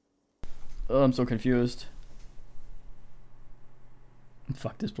 Oh, I'm so confused.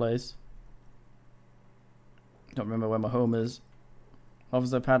 Fuck this place. Don't remember where my home is.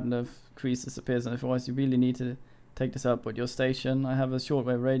 Officer, pattern of creases appears in the voice. You really need to take this up with your station. I have a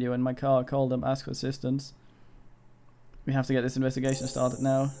shortwave radio in my car. Call them, ask for assistance. We have to get this investigation started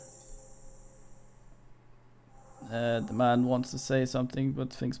now. The man wants to say something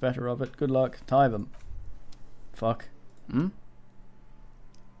but thinks better of it. Good luck. Tie them. Fuck.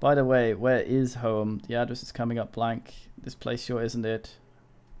 By the way, where is home? The address is coming up blank. This place sure isn't it.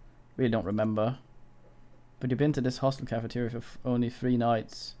 Really don't remember. But you've been to this hostel cafeteria for only 3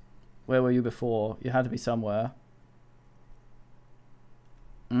 nights. Where were you before? You had to be somewhere.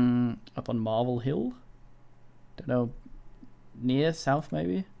 Up on Marvel Hill? Don't know. Near south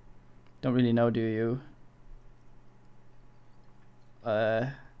maybe? Don't really know, do you?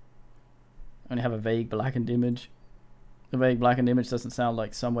 Only have a vague blackened image. The vague blackened image doesn't sound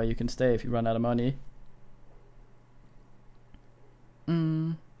like somewhere you can stay if you run out of money.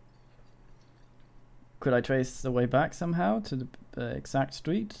 Could I trace the way back somehow to the exact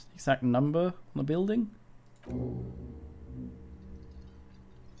street, exact number on the building? You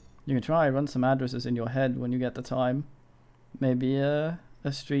can try, run some addresses in your head when you get the time. Maybe a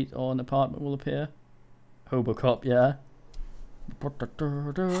street or an apartment will appear. Hobocop, yeah.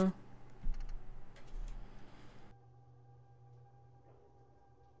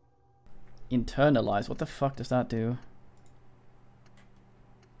 Internalize, what the fuck does that do?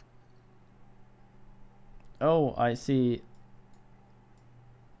 Oh, I see.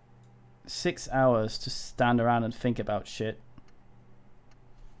 6 hours to stand around and think about shit.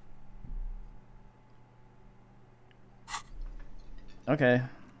 Okay,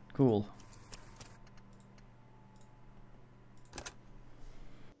 cool.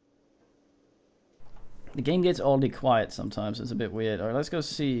 The game gets oddly quiet sometimes, it's a bit weird. Alright, let's go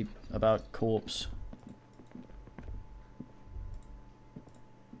see about corpse.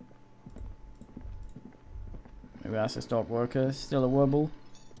 Maybe ask the stock worker, still a wobble.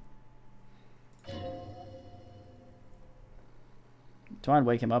 Try and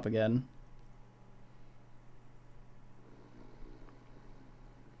wake him up again.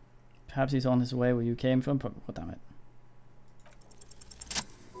 Perhaps he's on his way where you came from. Oh, damn it.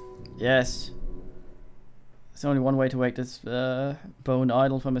 Yes. There's only one way to wake this boned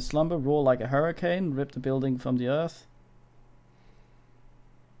idol from his slumber. Roar like a hurricane. Rip the building from the earth.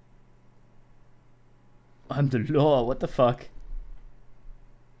 I'm the law. What the fuck?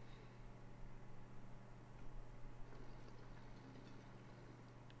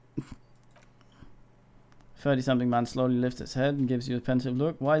 "30-something man slowly lifts his head and gives you a pensive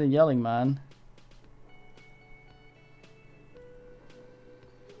look. Why the yelling, man?"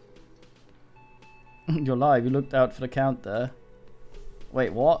 You're live. You looked out for the count there.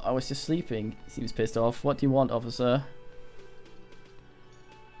 Wait, what? I was just sleeping. He seems pissed off. What do you want, officer?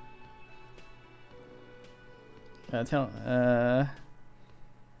 Why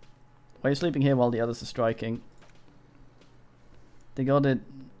are you sleeping here while the others are striking? They got it.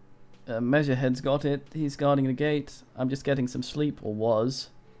 Measurehead's got it. He's guarding the gate. I'm just getting some sleep, or was.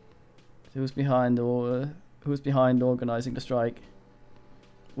 Who's behind organizing the strike?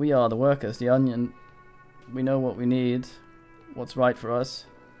 We are the workers, the Onion. We know what we need. What's right for us.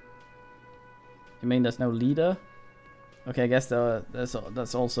 You mean there's no leader? Okay, I guess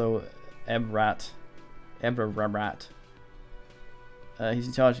that's also Ebrat. Ebrarat. He's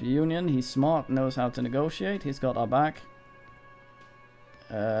in charge of the union. He's smart, knows how to negotiate. He's got our back.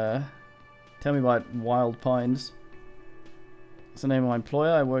 Tell me about Wild Pines. That's the name of my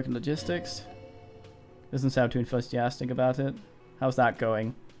employer. I work in logistics. Doesn't sound too enthusiastic about it. How's that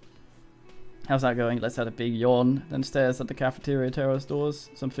going? How's that going? Let's have a big yawn. Then stares at the cafeteria terrace doors.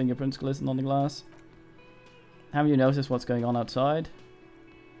 Some fingerprints glisten on the glass. Have you noticed what's going on outside?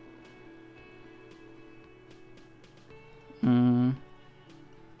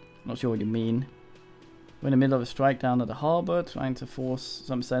 Not sure what you mean. We're in the middle of a strike down at the harbour, trying to force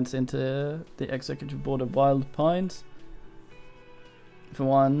some sense into the executive board of Wild Pines. For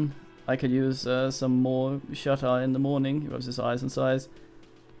one, I could use some more shut-eye in the morning. He rubs his eyes and sighs.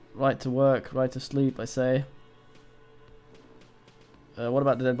 Right to work, right to sleep, I say. What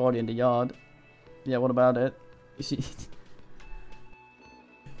about the dead body in the yard? Yeah, what about it? You see...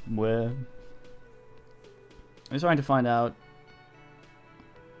 Where? I'm trying to find out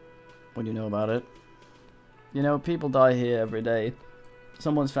what you know about it. You know, people die here every day.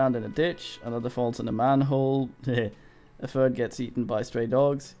 Someone's found in a ditch, another falls in a manhole, a third gets eaten by stray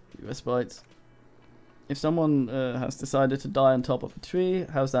dogs, he respites. If someone has decided to die on top of a tree,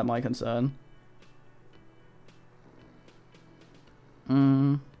 how's that my concern?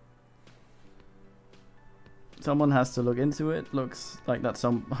 Someone has to look into it. Looks like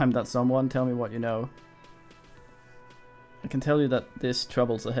I'm that someone. Tell me what you know. I can tell you that this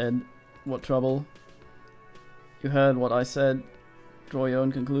trouble's ahead. What trouble? You heard what I said. Draw your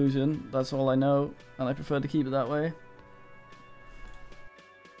own conclusion. That's all I know, and I prefer to keep it that way.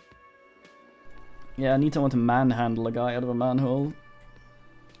 Yeah, I need someone to manhandle a guy out of a manhole.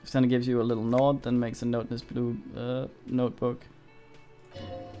 If Senna gives you a little nod, then makes a note in his blue notebook.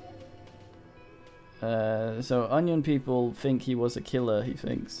 So Onion people think he was a killer, he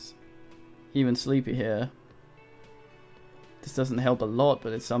thinks. Even Sleepy here. This doesn't help a lot,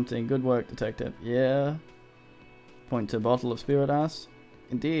 but it's something. Good work, detective. Yeah. Point to a bottle of spirit ass.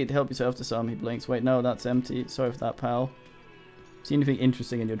 Indeed, help yourself to some, he blinks. Wait, no, that's empty. Sorry for that, pal. See anything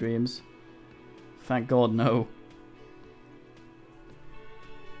interesting in your dreams? Thank God, no.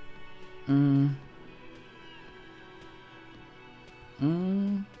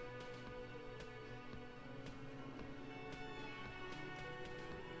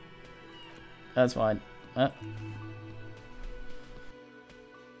 That's fine.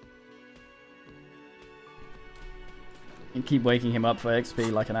 You keep waking him up for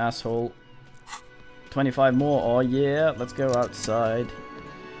XP like an asshole. 25 more. Oh yeah, let's go outside.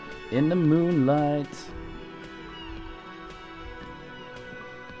 In the moonlight.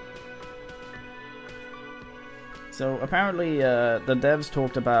 So apparently the devs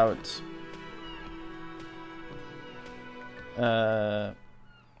talked about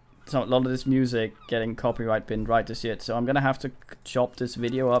so a lot of this music getting copyright binned right to shit. So I'm gonna have to chop this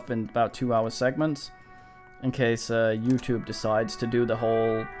video up in about 2-hour segments in case YouTube decides to do the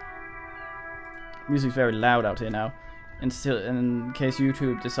whole... Music's very loud out here now. In case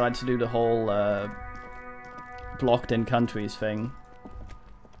YouTube decides to do the whole blocked in countries thing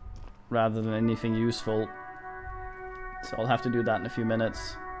rather than anything useful. So I'll have to do that in a few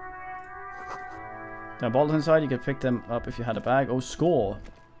minutes. There are bottles inside, you could pick them up if you had a bag. Oh, score!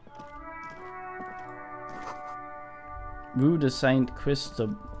 Rue de Saint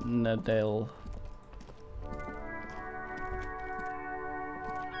Christobnadale.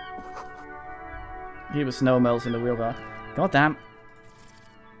 Here was snow melts in the wheelbarrow. God damn.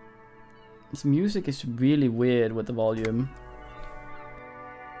 This music is really weird with the volume.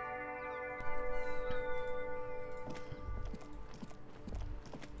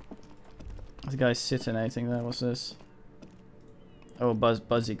 The guy's sitting anything there, what's this? Oh,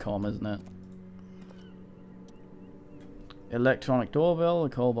 buzzy com, isn't it? Electronic doorbell, the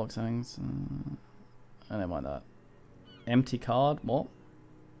call box hangs. I don't mind that. Empty card, what?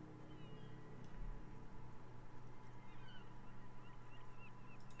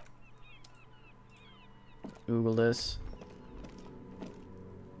 Google this.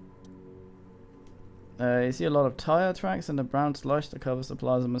 You see a lot of tire tracks and the brown slush that covers the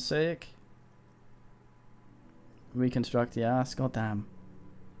plaza mosaic. Reconstruct the ass. God damn.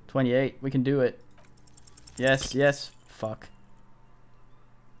 28. We can do it. Yes, yes. Fuck.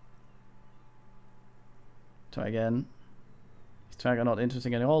 Try again. These tracks are not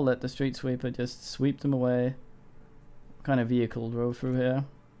interesting at all. Let the street sweeper just sweep them away. What kind of vehicle drove through here?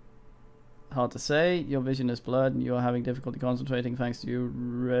 Hard to say. Your vision is blurred and you are having difficulty concentrating thanks to your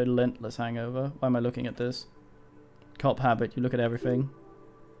relentless hangover. Why am I looking at this? Cop habit. You look at everything.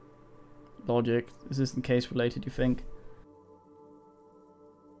 Logic. Is this case related, you think?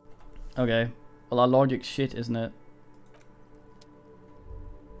 Okay. Well, our logic shit, isn't it?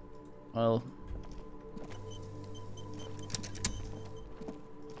 Well.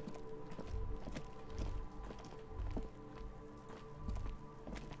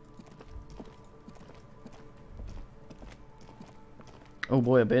 Oh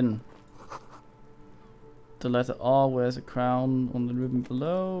boy, a bin. The letter R wears a crown on the ribbon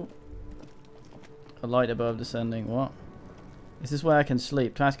below. A light above descending. What? Is this where I can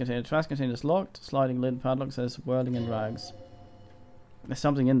sleep? Trash container. Trash container is locked. Sliding lid padlock says whirling in rags. There's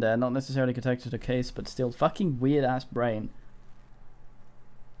something in there, not necessarily connected to the case, but still fucking weird ass brain.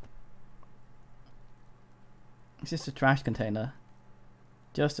 It's just a trash container.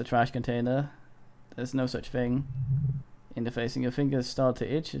 Just a trash container. There's no such thing. Interfacing. Your fingers start to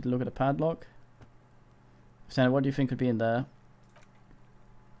itch. You look at a padlock. Sandra, what do you think could be in there?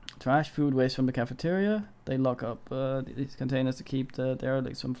 Trash, food waste from the cafeteria. They lock up these containers to keep the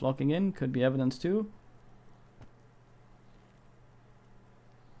derelicts from flocking in. Could be evidence too.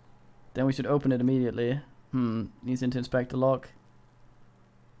 Then we should open it immediately. Needs to inspect the lock.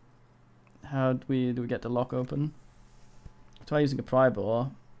 How do we get the lock open? Try using a pry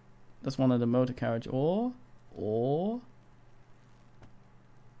bar. That's one of the motor carriage. Or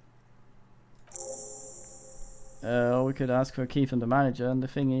we could ask for a key from the manager and the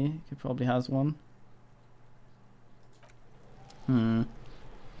thingy. He probably has one.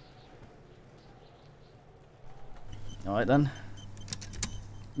 Alright then.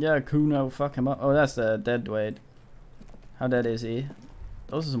 Yeah, Kuno, fuck him up. Oh, that's the dead Dwayne. How dead is he?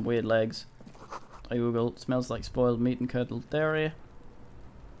 Those are some weird legs. I Google. Smells like spoiled meat and curdled dairy.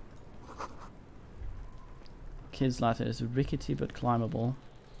 Kid's ladder is rickety but climbable.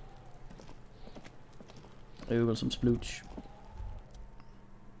 I Google some splooch.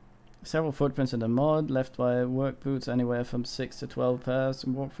 Several footprints in the mud left by work boots, anywhere from 6 to 12 pairs,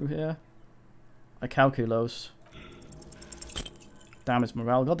 and walk through here. A calculus. Damn, it's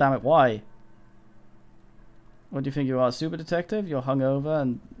morale. God damn it, why? What do you think you are, a super detective? You're hungover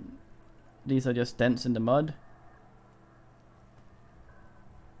and these are just dents in the mud?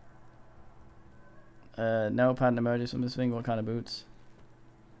 No pattern emerges from this thing. What kind of boots?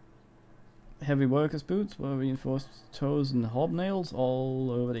 Heavy workers' boots, well reinforced toes and hobnails all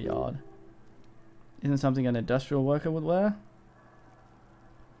over the yard. Isn't something an industrial worker would wear?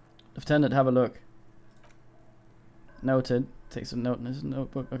 Lieutenant, have a look. Noted. Takes a note in his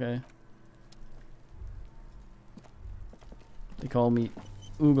notebook. Okay. They call me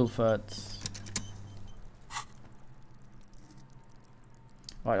Ooglefurt.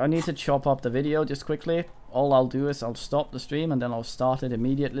 Right, I need to chop up the video just quickly. All I'll do is I'll stop the stream and then I'll start it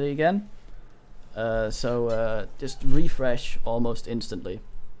immediately again. So just refresh almost instantly.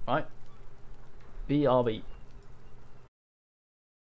 Right? BRB.